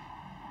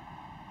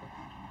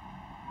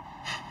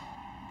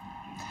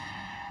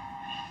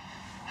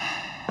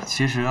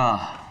其实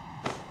啊，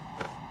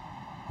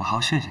我还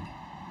要谢谢你。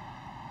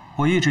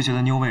我一直觉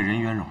得Ling Yue人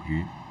员冗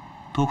余，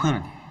多亏了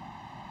你，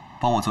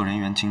帮我做人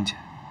员精简。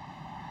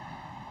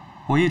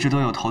我一直都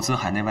有投资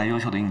海内外优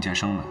秀的应届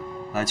生们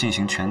来进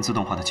行全自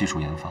动化的技术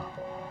研发，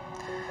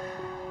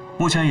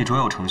目前已卓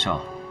有成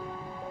效，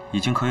已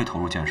经可以投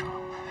入建设了。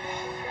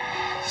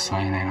所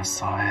以那个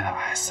所谓的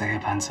SA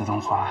半自动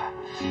化，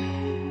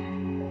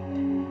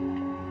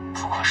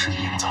不过是你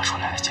营造出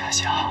来的假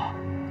象。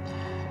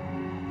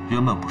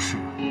原本不是，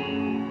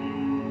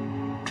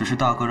只是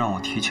大哥让我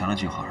提前了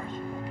计划而已。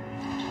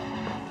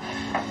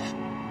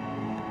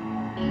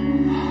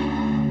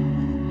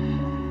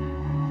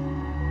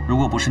如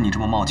果不是你这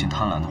么冒进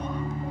贪婪的话，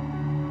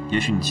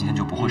也许你今天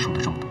就不会输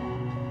得这么多。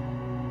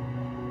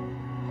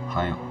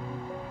还有，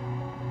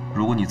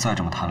如果你再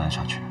这么贪婪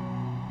下去，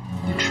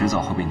你迟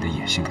早会被你的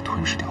野心给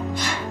吞噬掉。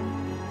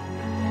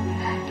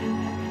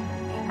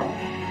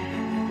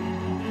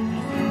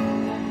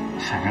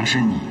反正是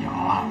你赢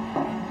了。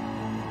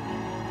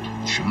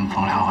什么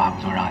风凉话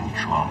不都让你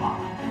说吗？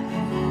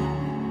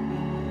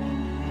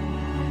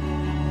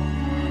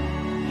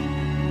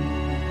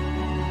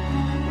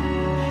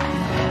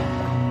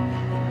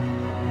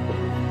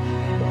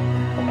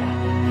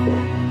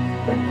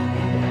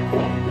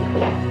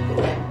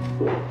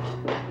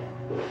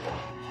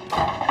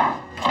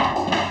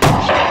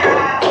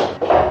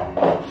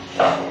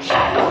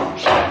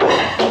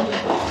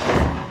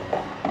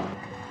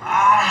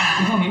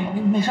林总，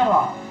你没事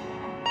吧？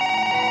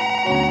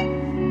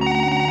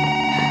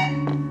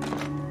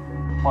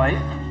喂，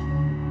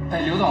哎，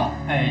刘总，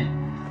哎，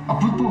啊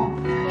不，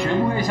绝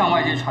不会像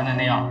外界传的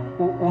那样。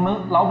我们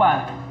老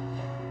板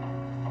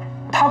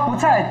他不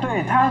在，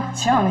对，他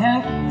前2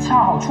天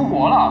恰好出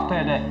国了，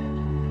对。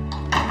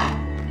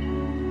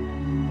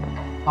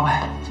老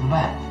板怎么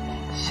办？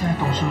现在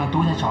董事们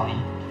都在找您。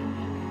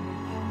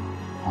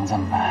能怎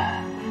么办？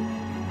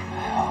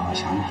我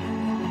想想，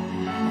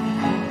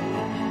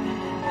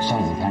这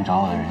几天找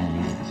我的人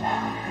一个不见。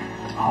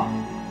好。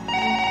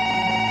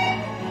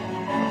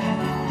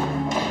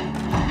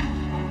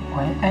喂，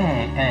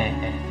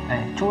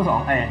哎，周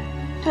总，哎，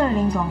对了，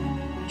林总，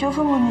就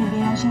吩咐你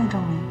联安心的找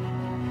您。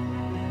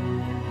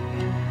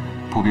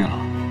不必了。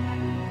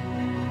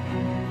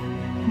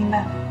明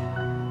白。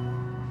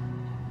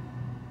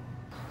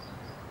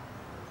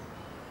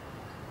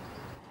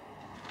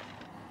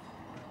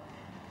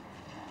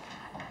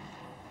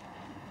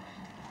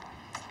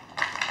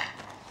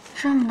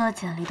这么多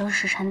简历都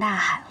石沉大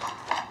海了，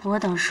我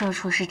等社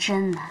畜是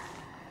真难。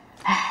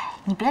哎，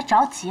你别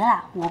着急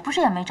了，我不是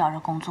也没找着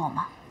工作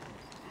吗？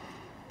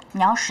你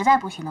要实在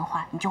不行的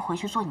话，你就回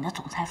去做你的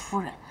总裁夫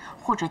人，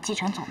或者继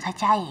承总裁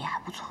家业也还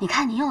不错。你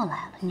看你又来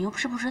了，你又不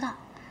是不知道。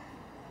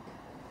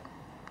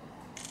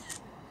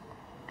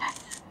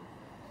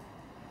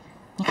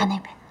你看那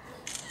边，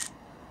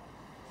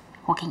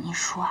我跟你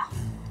说啊，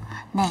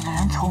那个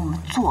人从我们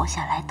坐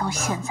下来到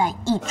现在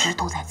一直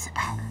都在自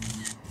拍，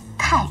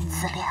太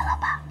自恋了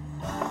吧？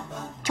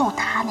就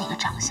他那个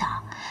长相，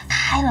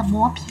拍了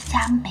磨皮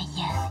加美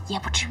颜，也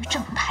不至于这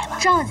么拍吧？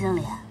赵经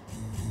理。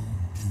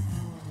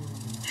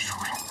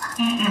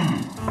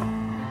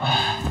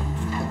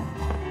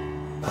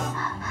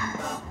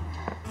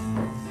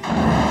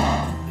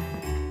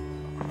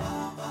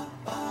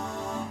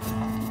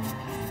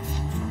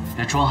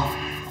别装，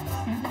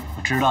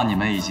我知道你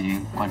们已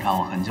经观察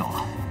我很久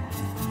了。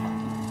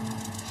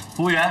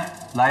服务员，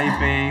来一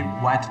杯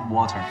white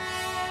water。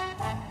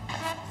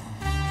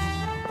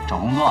找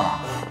工作呢？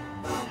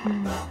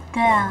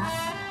对啊。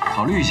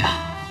考虑一下，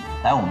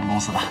来我们公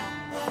司吧。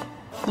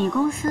你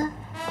公司？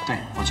对，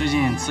我最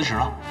近辞职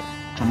了，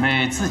准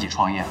备自己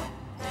创业。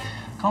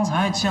刚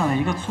才见了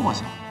一个作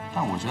家，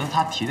但我觉得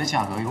他提的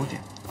价格有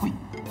点贵，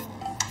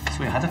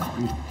所以还在考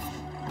虑。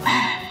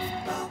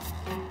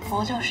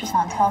不就是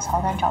想跳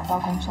槽但找不到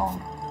工作吗？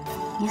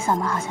你嗓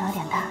门好像有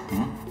点大。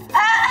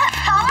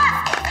好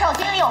了，赵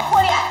经理有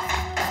魄力。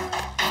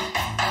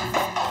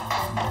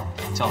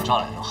叫我赵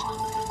来就好。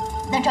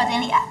那赵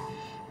经理，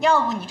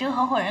要不你这个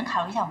合伙人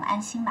考虑一下我们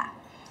安心吧？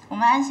我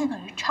们安心可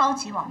是超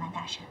级网漫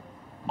大神。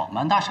网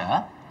漫大神？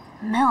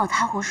没有，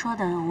他胡说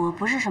的。我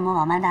不是什么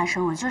网漫大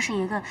神，我就是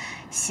一个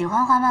喜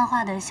欢画漫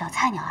画的小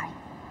菜鸟而已。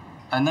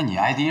哎，那你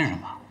ID 是什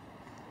么？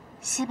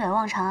西北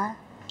望长安。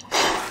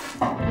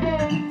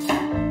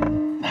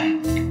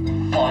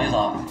不好意思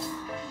啊，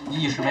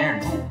一时没忍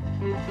住。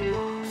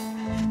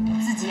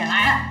自己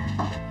来。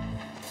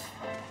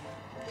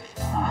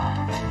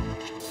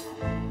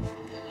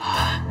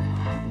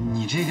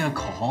你这个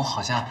口红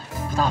好像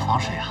不大防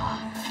水哈。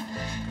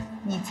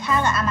你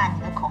擦个阿玛尼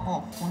的口红，我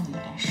糊你一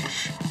遍试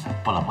试。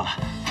不了，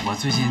我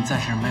最近暂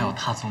时没有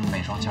踏足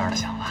美妆圈的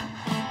想法。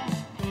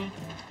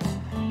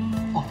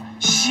哦，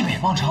西北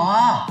望长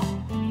安啊，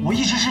我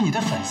一直是你的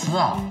粉丝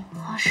啊。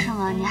哦，是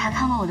吗？你还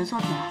看过我的作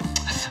品吗？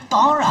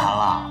当然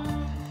了，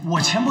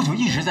我前不久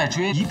一直在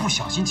追，一不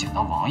小心捡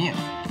到王爷，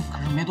可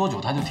是没多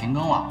久他就停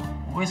更了，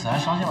我为此还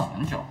伤心了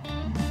很久。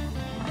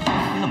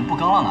你怎么不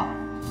更了呢？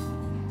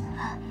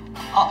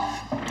啊，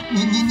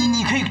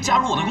你可以加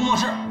入我的工作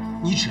室，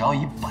你只要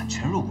以版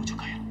权入股就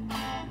可以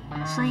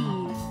了。所以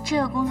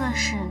这个工作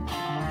室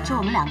就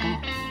我们2个人。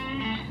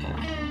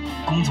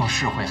工作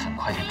室会很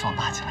快就壮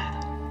大起来的。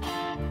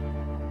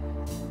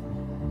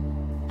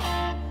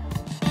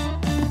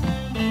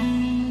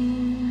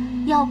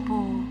要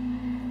不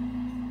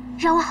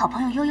让我好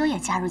朋友悠悠也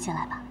加入进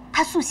来吧，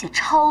她速写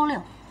超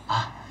溜。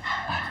啊？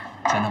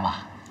真的吗？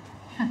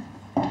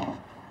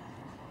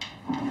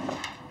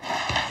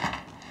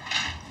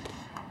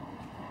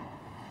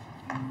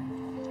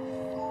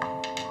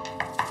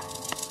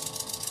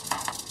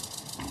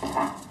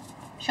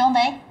兄弟，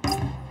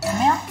怎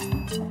么样？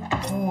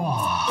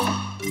哇，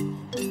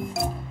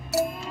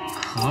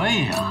可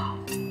以啊，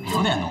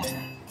有点东西。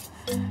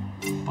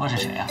不过是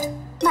谁呀？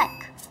麦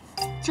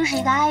克，就是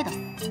一个 idol，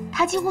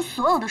 他几乎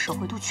所有的手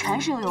绘图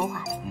全是悠悠画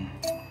的。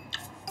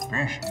不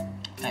认识，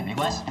但也没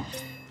关系。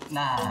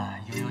那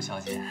悠悠小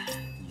姐，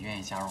你愿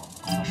意加入我们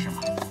工作室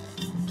吗？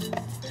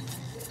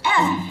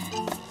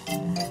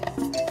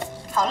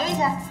考虑一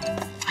下。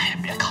哎呀，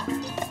别考虑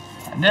了，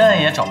反正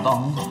也找不到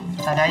工作，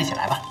大家一起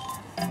来吧。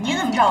你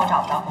怎么知道我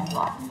找不到工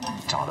作？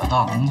找得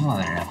到工作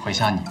的人会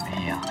像你们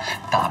一样，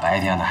大白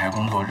天的还是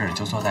工作日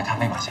就坐在咖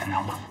啡馆闲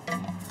聊吗？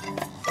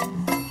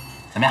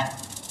怎么样？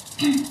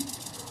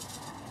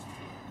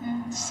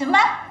行吧，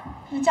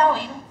那加我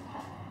一个。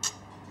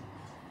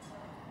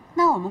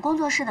那我们工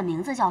作室的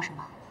名字叫什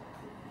么？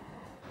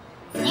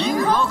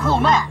银河酷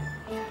漫。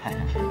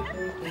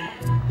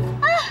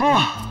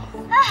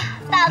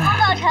大功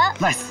告成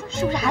 ，nice，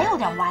 是不是还有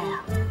点歪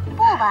啊？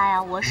不歪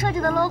呀，我设计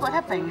的 logo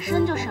它本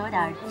身就是有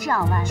点这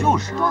样弯，就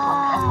是多好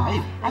看！哎，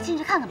来进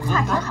去看看吧，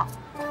画挺好。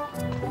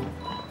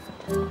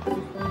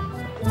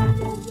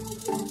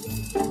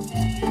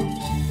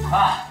看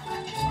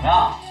怎么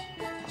样？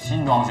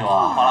新装修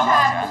啊，花了多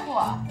少钱？不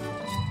错，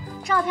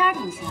照片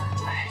挺新。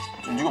哎，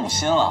就用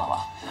心了，好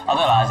吧？啊，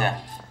对了，阿姐，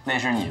那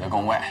是你的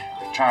工位，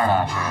这儿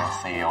呢是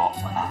CEO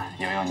啊，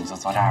悠悠你就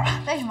坐这儿吧。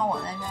为什么我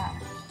在这儿？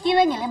因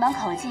为你那门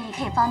口技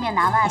可以方便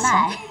拿外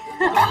卖。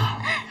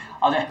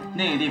啊，对，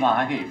那个地方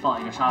还可以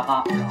放一个沙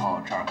发，然后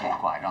这儿可以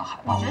挂一张海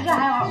报。我觉得这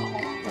还有耳孔。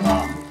对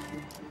吧？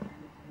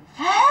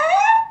哎，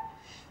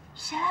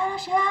谁来了？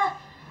谁来了？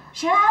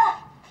谁来了？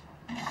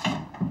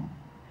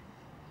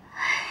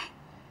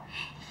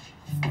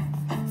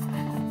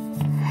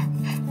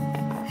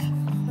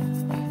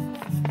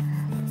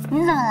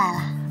你怎么来了？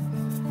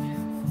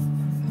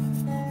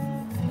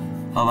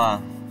老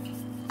板，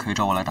可以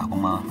找我来打工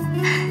吗？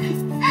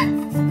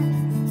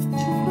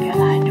别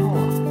拦着我！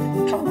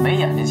这么没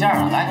眼力劲儿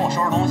呢，来给我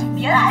收拾东西。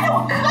别拦着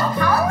我，磕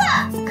糖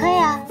呢！可以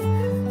啊，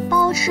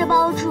包吃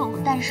包住，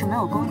但是没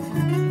有工资。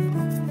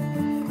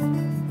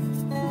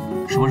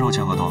什么时候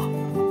签合同？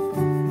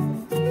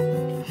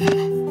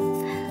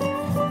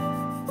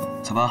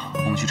走吧，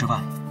我们去吃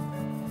饭。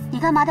你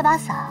干嘛带把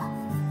伞啊？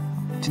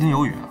今天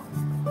有雨。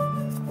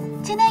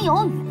今天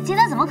有雨？今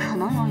天怎么可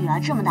能有雨啊？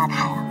这么大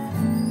太阳！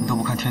你都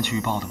不看天气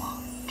预报的吗？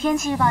天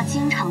气预报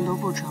经常都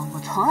不准，我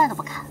从来都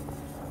不看。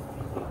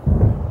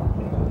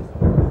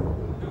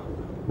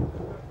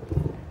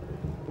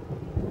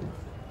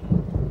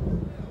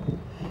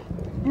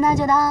那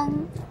就当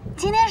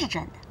今天是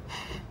真的。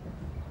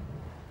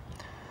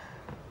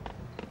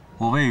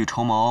我未雨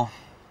绸缪，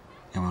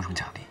有没有什么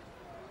奖励？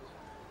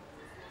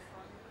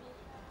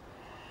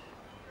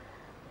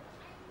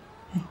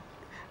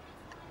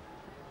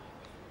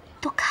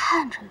都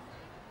看着呢。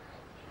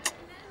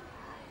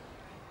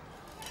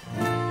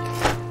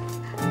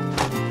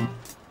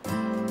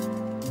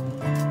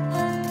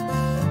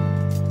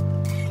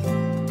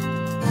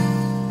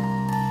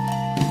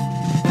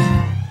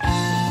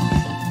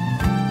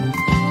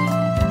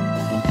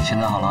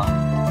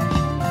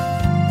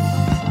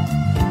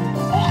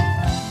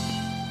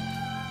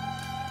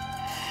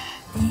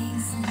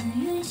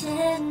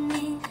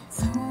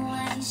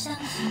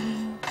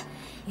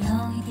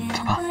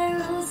啊，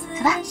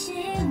走吧。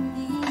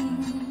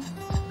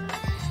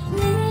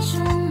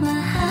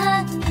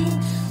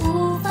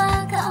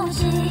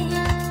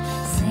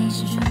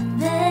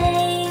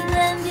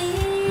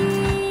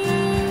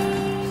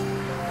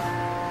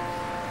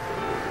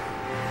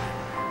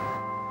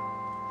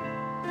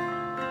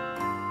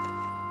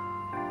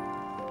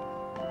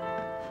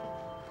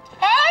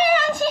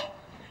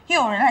又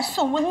有人来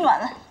送温暖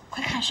了，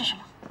快看是什么！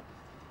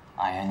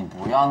哎呀，你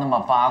不要那么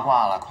八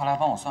卦了，快来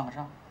帮我算个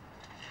账。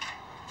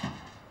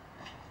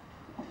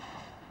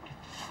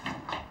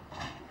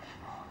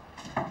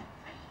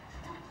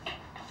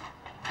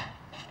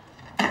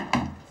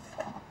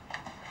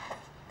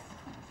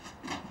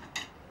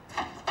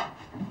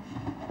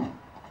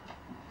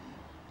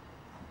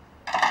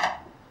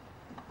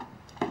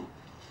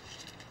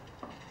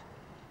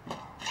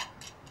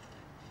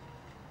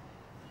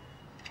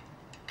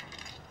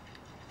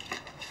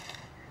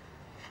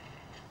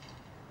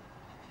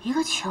一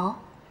个球。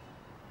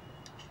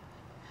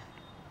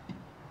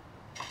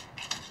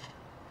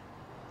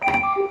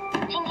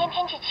今天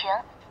天气晴，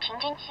平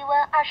均气温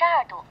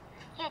22度，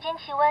夜间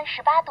气温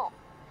18度，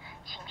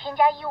请添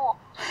加衣物，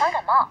以防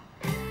感冒。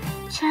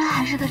居然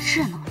还是个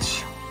智能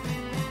球。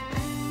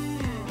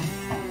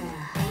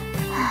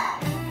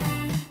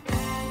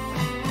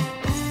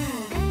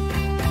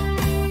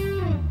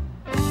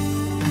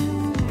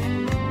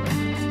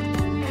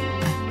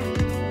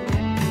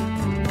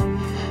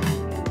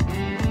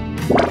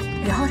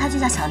就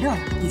叫小六了，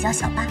你叫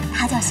小八，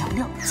他叫小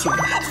六，取得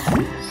太好。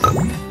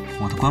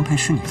我的官配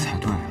是你才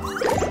对啊！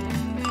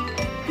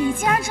你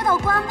竟然知道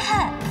官配，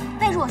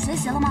背着我学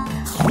习了吗？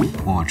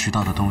我知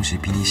道的东西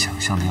比你想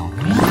象的要多。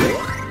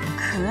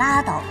可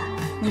拉倒吧，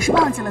你是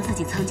忘记了自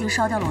己曾经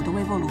烧掉了我的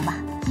微波炉吧？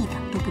一点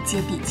都不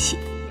接地气。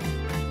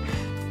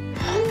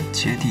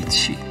接地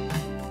气？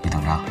你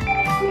等着。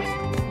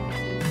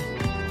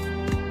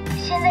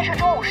现在是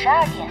中午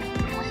12点，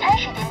午餐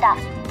时间到。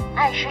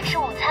按时吃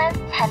午餐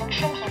才能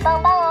身体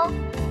棒棒哦。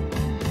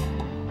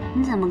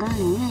你怎么跟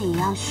林月一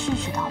样絮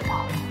絮叨叨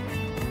的？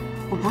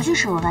我不去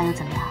吃午饭又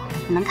怎么样？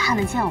你能看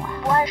得见我啊？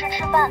不按时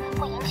吃饭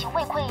会引起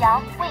胃溃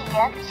疡、胃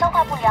炎、消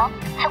化不良，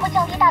还会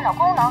降低大脑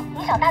功能，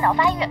影响大脑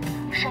发育，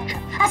甚至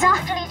行了，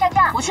智力下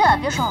降。不去了，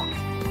别说了。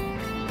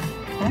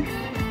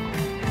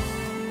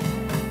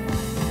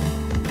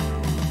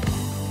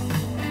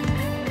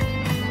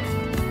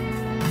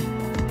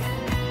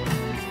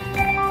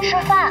吃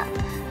饭。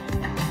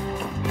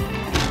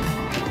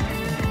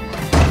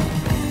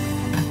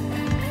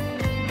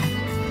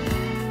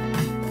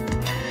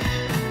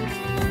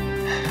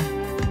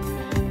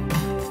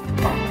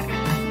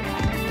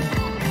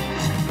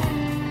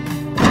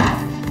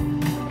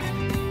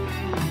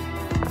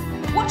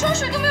装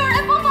水都没有人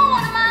来帮帮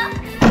我的吗？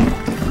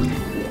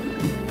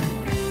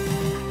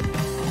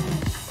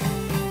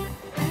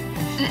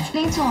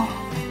林总，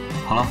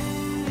好了。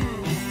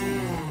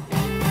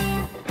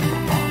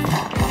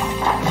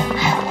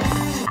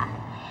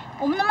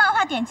我们的漫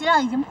画点击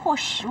量已经破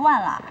10万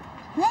了。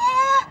来，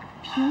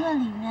评论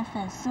里面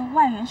粉丝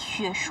万人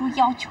血书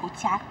要求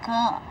加更。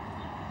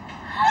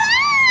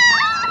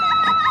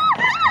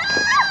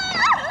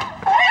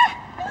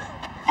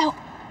哎呦，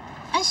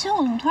安心，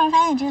我怎么突然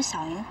发现这个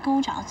小云跟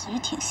我长得其实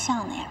挺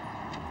像的呀？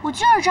我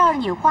就是照着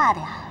你画的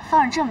呀，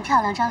放着这么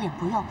漂亮张脸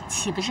不用，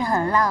岂不是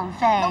很浪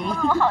费？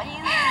不好意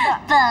思，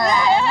本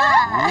来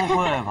嘛。不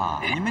会吧？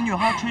你们女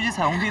孩吹起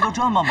彩虹屁都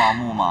这么盲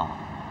目吗？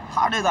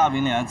她这大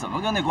饼脸怎么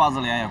跟那瓜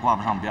子脸也挂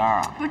不上边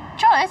啊？不是，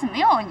赵 S 没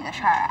有你的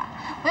事儿啊。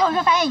我有时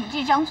候发现你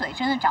这张嘴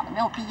真的长得没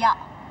有必要。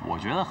我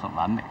觉得很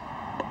完美。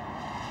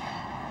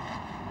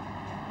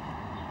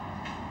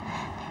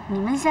你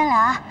们先聊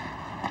啊。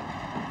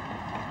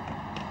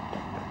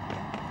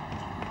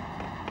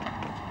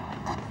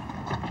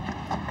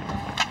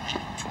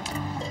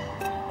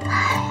哎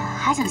呀，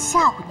还想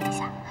吓唬你一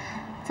下？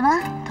怎么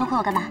了？偷窥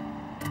我干嘛？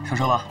上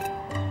车吧。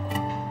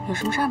有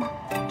什么事儿吗？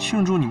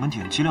庆祝你们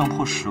点击量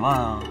破10万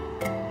啊！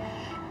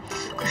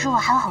可是我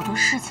还有好多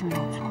事情没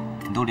有做。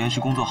你都连续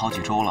工作好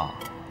几周了，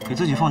给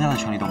自己放假的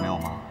权利都没有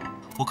吗？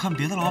我看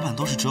别的老板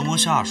都是折磨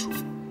下属，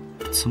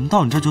怎么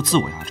到你这就自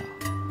我压榨？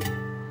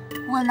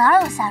我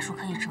哪有下属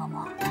可以折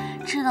磨？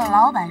这个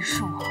老板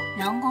是我，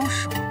员工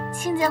是我，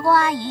清洁工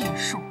阿姨也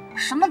是我，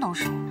什么都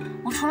是我。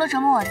我除了折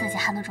磨我自己，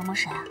还能折磨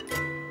谁啊？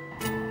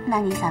那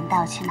你想带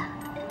我去哪？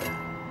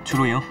去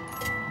露营。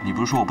你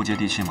不是说我不接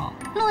地气吗？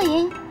露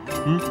营？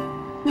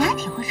你还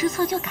挺会知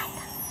错就改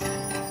的。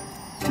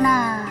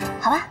那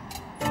好吧，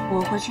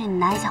我回去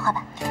拿一下画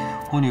板。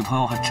我女朋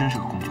友还真是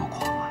个工作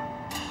狂啊。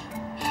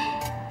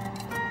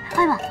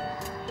哎呀妈！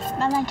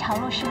漫漫长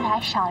路是不是还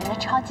少一个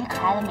超级可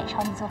爱的美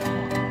少女做陪？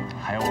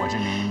还有我这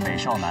名美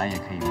少男也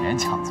可以勉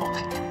强做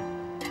陪。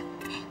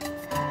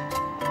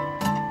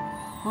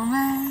我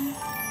们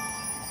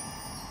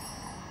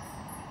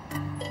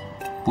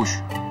不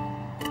许。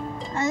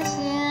安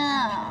心，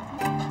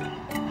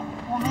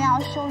我们也要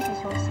休息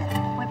休息，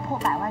为破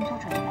100万做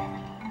准备。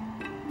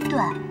对，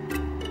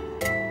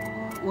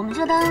我们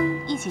就当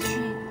一起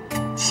去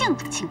庆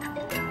祝庆祝。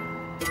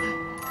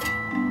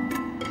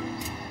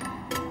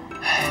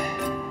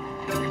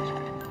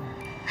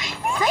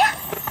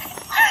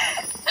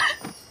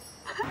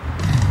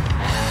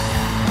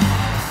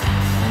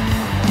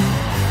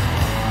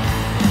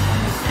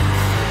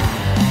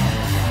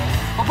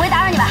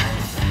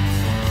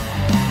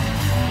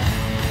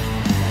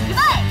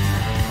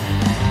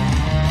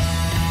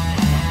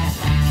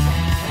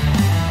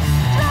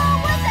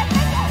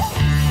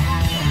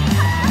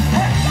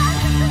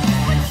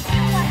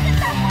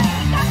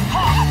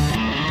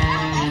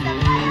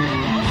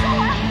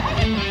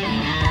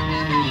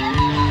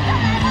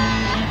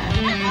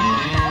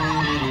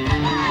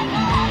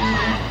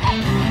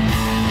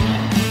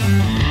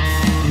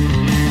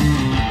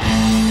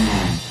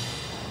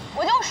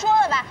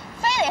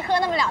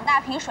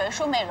瓶水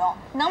梳美容，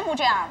能不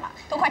这样吗？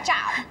都快炸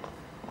了！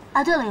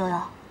啊，对了，悠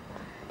悠，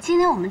今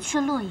天我们去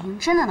露营，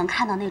真的能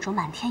看到那种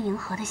满天银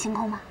河的星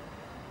空吗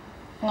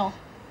 ？No，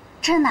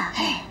 真的。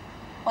哎，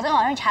我在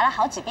网上查了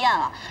好几遍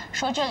了，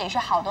说这里是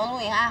好多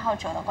露营爱好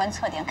者的观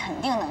测点，肯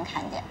定能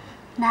看见。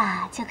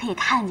那就可以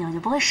看见，我就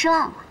不会失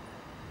望了。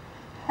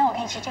那我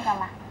可以吃这个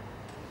吗？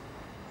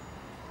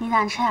你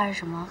想吃点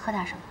什么？喝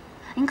点什么？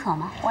你渴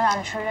吗？我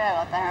想吃这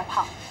个，在那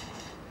胖。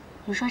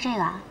你说这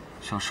个啊？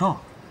小寿，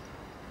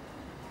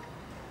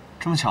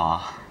这么巧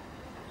啊！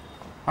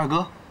二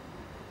哥，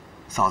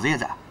嫂子也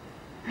在。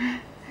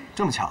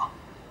这么巧，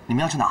你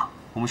们要去哪？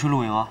我们去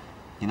露营啊。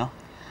你呢？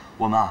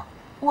我们啊，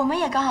我们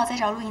也刚好在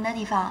找露营的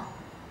地方。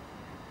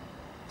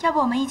要不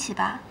我们一起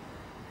吧？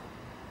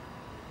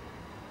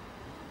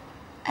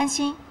安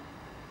心，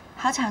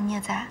好巧你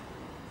也在。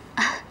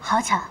啊，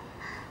好巧。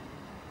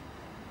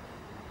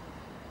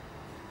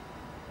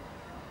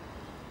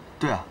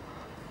对啊，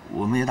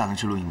我们也打算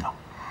去露营的。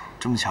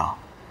这么巧，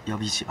要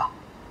不一起吧？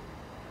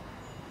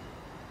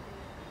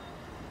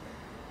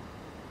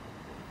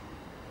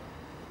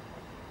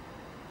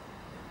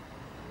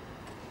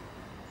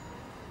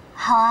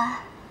好啊。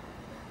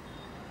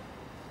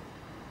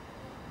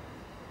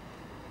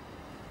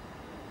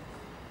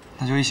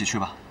那就一起去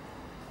吧。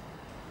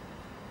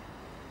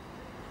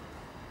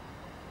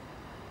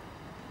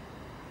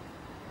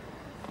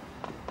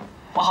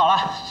我好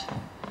了。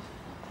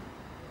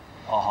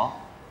哦好。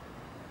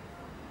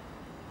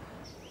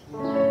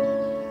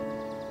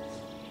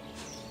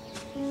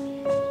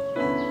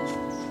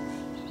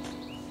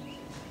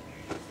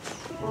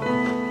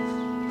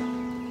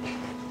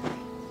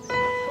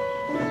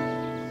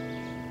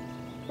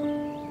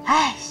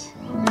哎，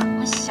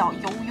我小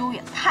悠悠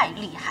也太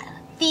厉害了，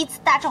第一次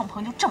搭帐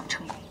篷就这么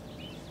成功。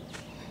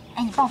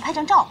哎，你帮我拍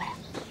张照呗。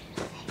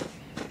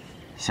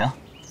行，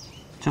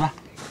去吧。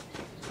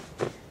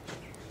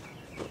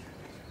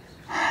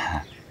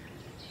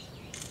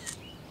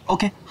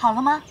OK， 好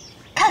了吗？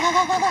看，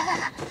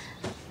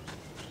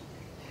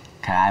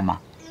可爱吗？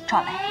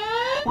赵雷，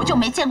我就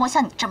没见过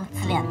像你这么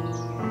自恋的。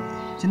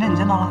今天你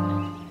见到了？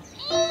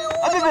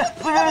啊，别，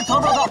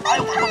疼！哎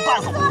呦，我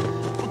绊死我！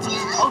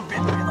疼，别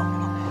闹！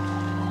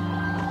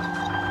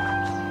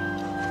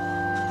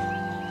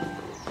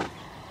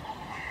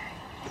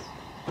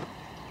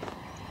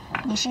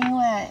你是因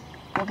为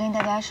我跟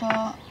大家说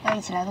要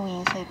一起来露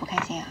营，所以不开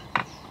心啊？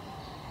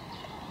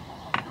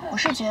我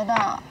是觉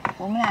得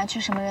我们俩去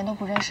什么人都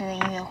不认识的音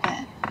乐会，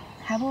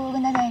还不如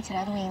跟大家一起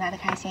来露营来的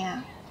开心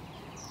啊。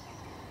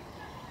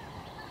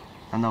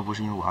难道不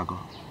是因为我二哥？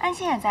安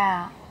心也在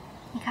啊，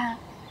你看，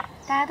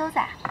大家都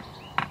在。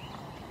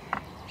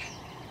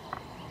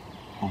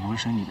我不会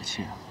生你的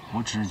气，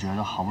我只是觉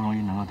得好不容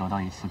易能够得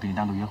到一次跟你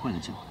单独约会的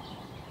机会，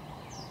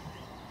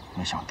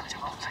没想到得奖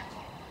好彩。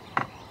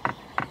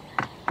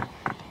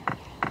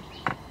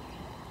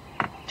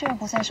这个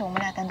不算是我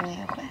们俩单独的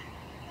约会。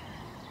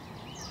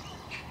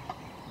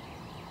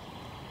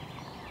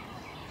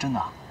真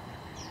的？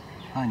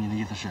那你的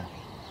意思是，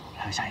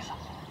还有下一次？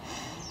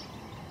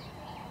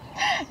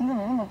你怎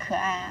么那么可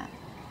爱啊？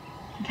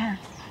你看，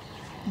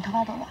你头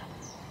发多了。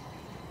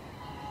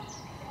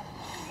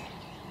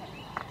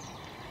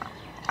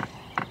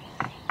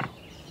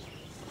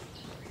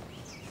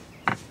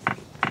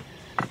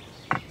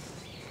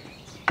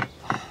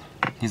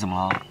你怎么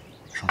了？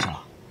生气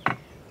了？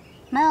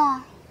没有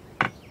啊。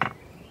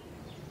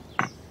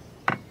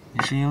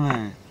你是因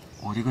为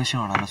我弟跟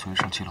杏儿来了，所以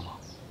生气了吗？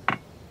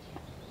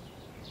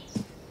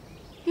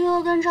悠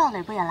悠跟赵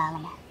磊不也来了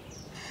吗？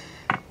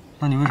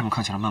那你为什么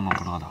看起来闷闷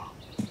不乐的？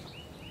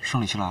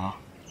生理期来了？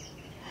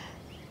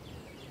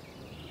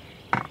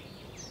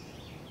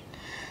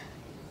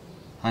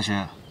安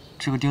心，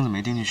这个钉子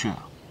没钉进去。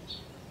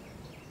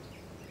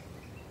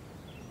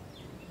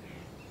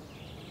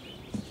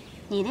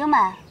你钉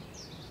呗。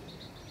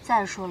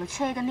再说了，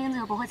缺一根钉子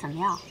又不会怎么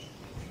样。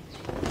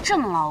这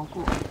么牢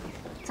固，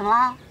怎么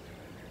了？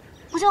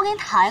不信我给你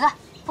躺一个，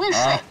我给你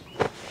睡。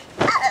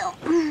哎呦，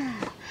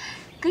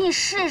给你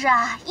试试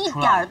啊，一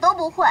点都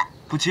不会。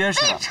不结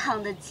实。非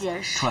常的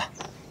结实。出来。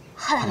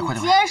很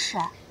结实。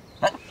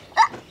来。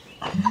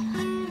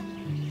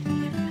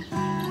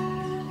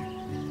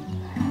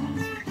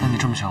那你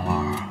这么想玩，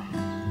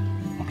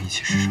我们一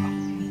起试试吧。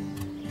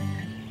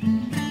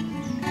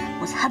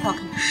我才不要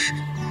跟你试。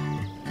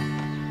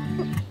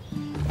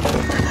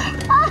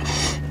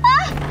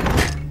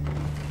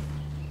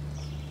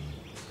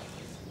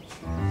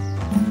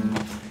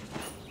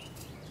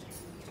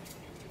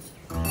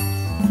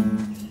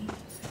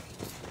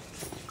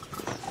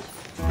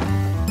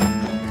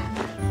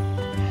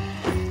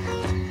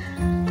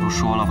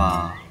说了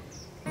吧，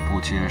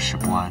不结实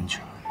不安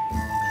全。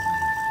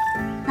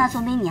那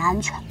总比你安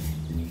全。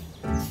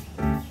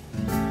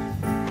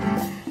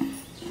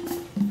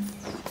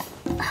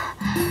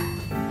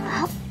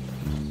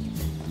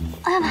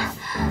哎呀妈！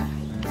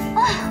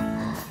哎呀！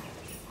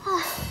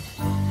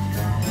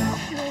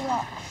悠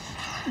悠，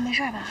你没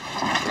事吧？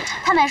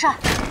他没事。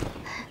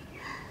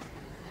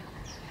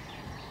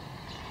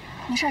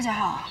没事就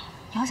好，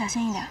以后小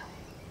心一点。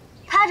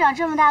他他长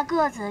这么大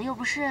个子，又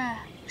不是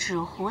纸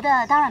糊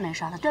的，当然没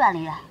事了，对吧，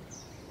林远？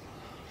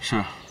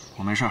是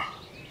我没事。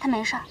他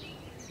没事。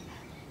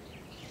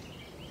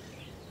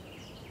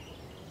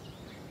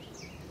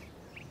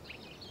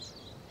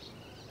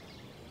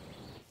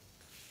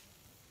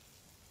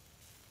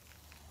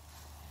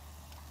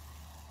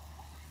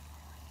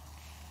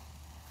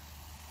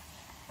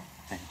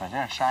对，把这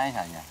样扇一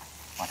下去，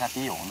往下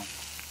滴油呢。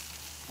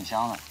挺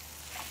香的。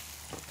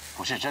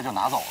不是，这就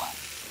拿走了。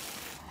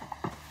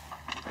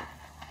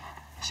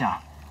杏儿，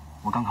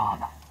我刚烤好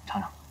的，尝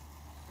尝。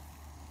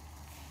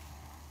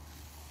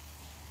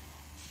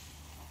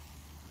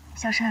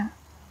小盛，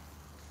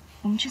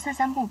我们去散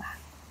散步吧。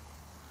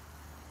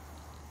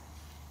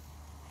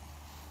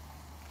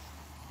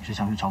你是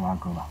想去找我二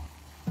哥吧？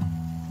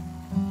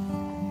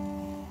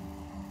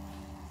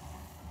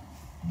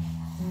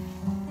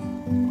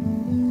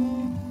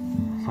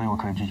所以我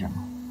可以拒绝吗？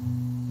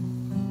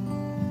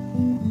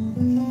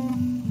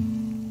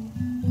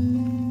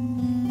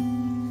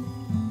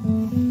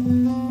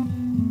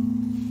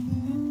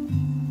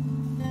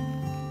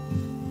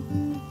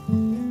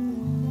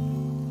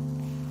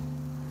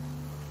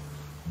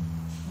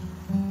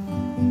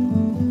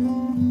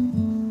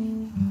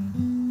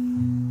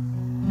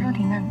肉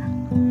挺嫩的。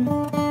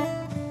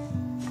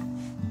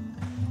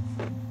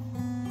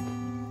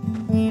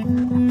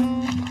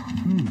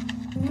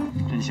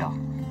真香。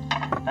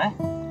哎，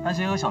安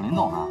心和小林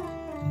总呢？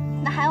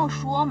那还用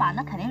说嘛？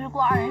那肯定是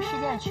过二人世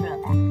界去了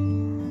呗。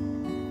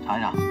尝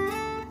一尝，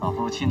老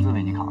夫亲自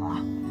为你烤的啊。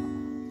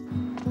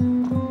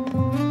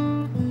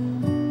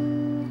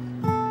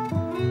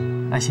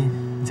安心，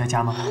你在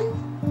家吗？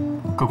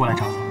哥过来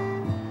找你。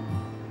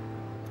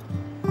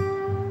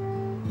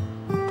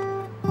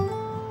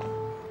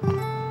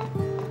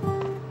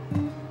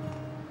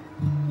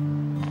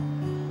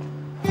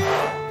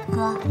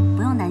哥，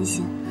不用担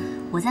心，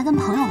我在跟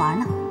朋友玩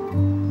呢。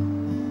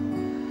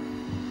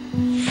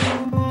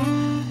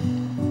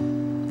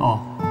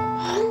哦，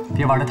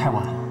别玩得太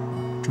晚，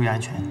注意安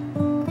全。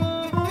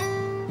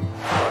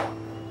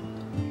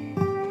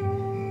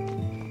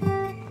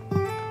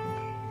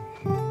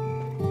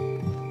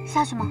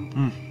下去吗？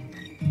嗯，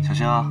小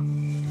心啊！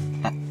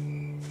来，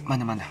慢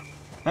点，慢点。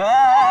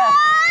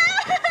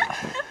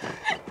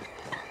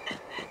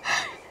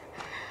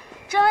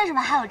这为什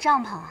么还有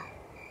帐篷啊？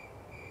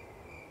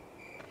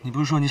你不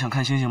是说你想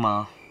看星星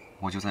吗？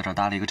我就在这儿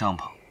搭了一个帐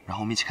篷，然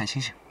后我们一起看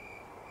星星。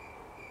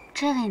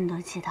这个你都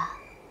记得，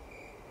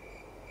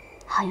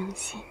好用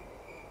心。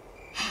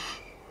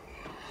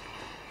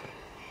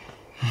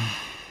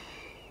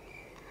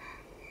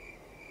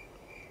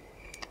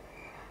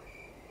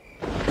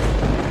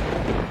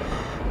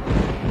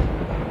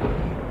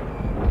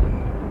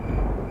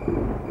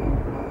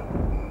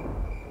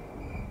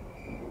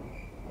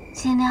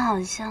今天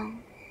好像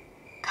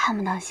看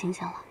不到星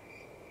星了。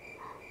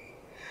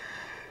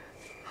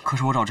可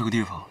是我找这个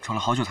地方找了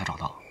好久才找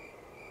到。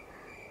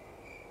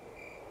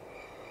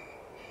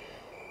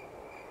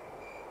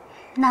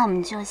那我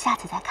们就下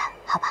次再看，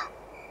好吧？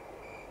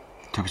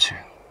对不起，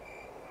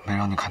没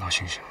让你看到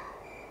星星。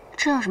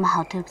这有什么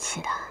好对不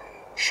起的，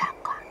傻瓜。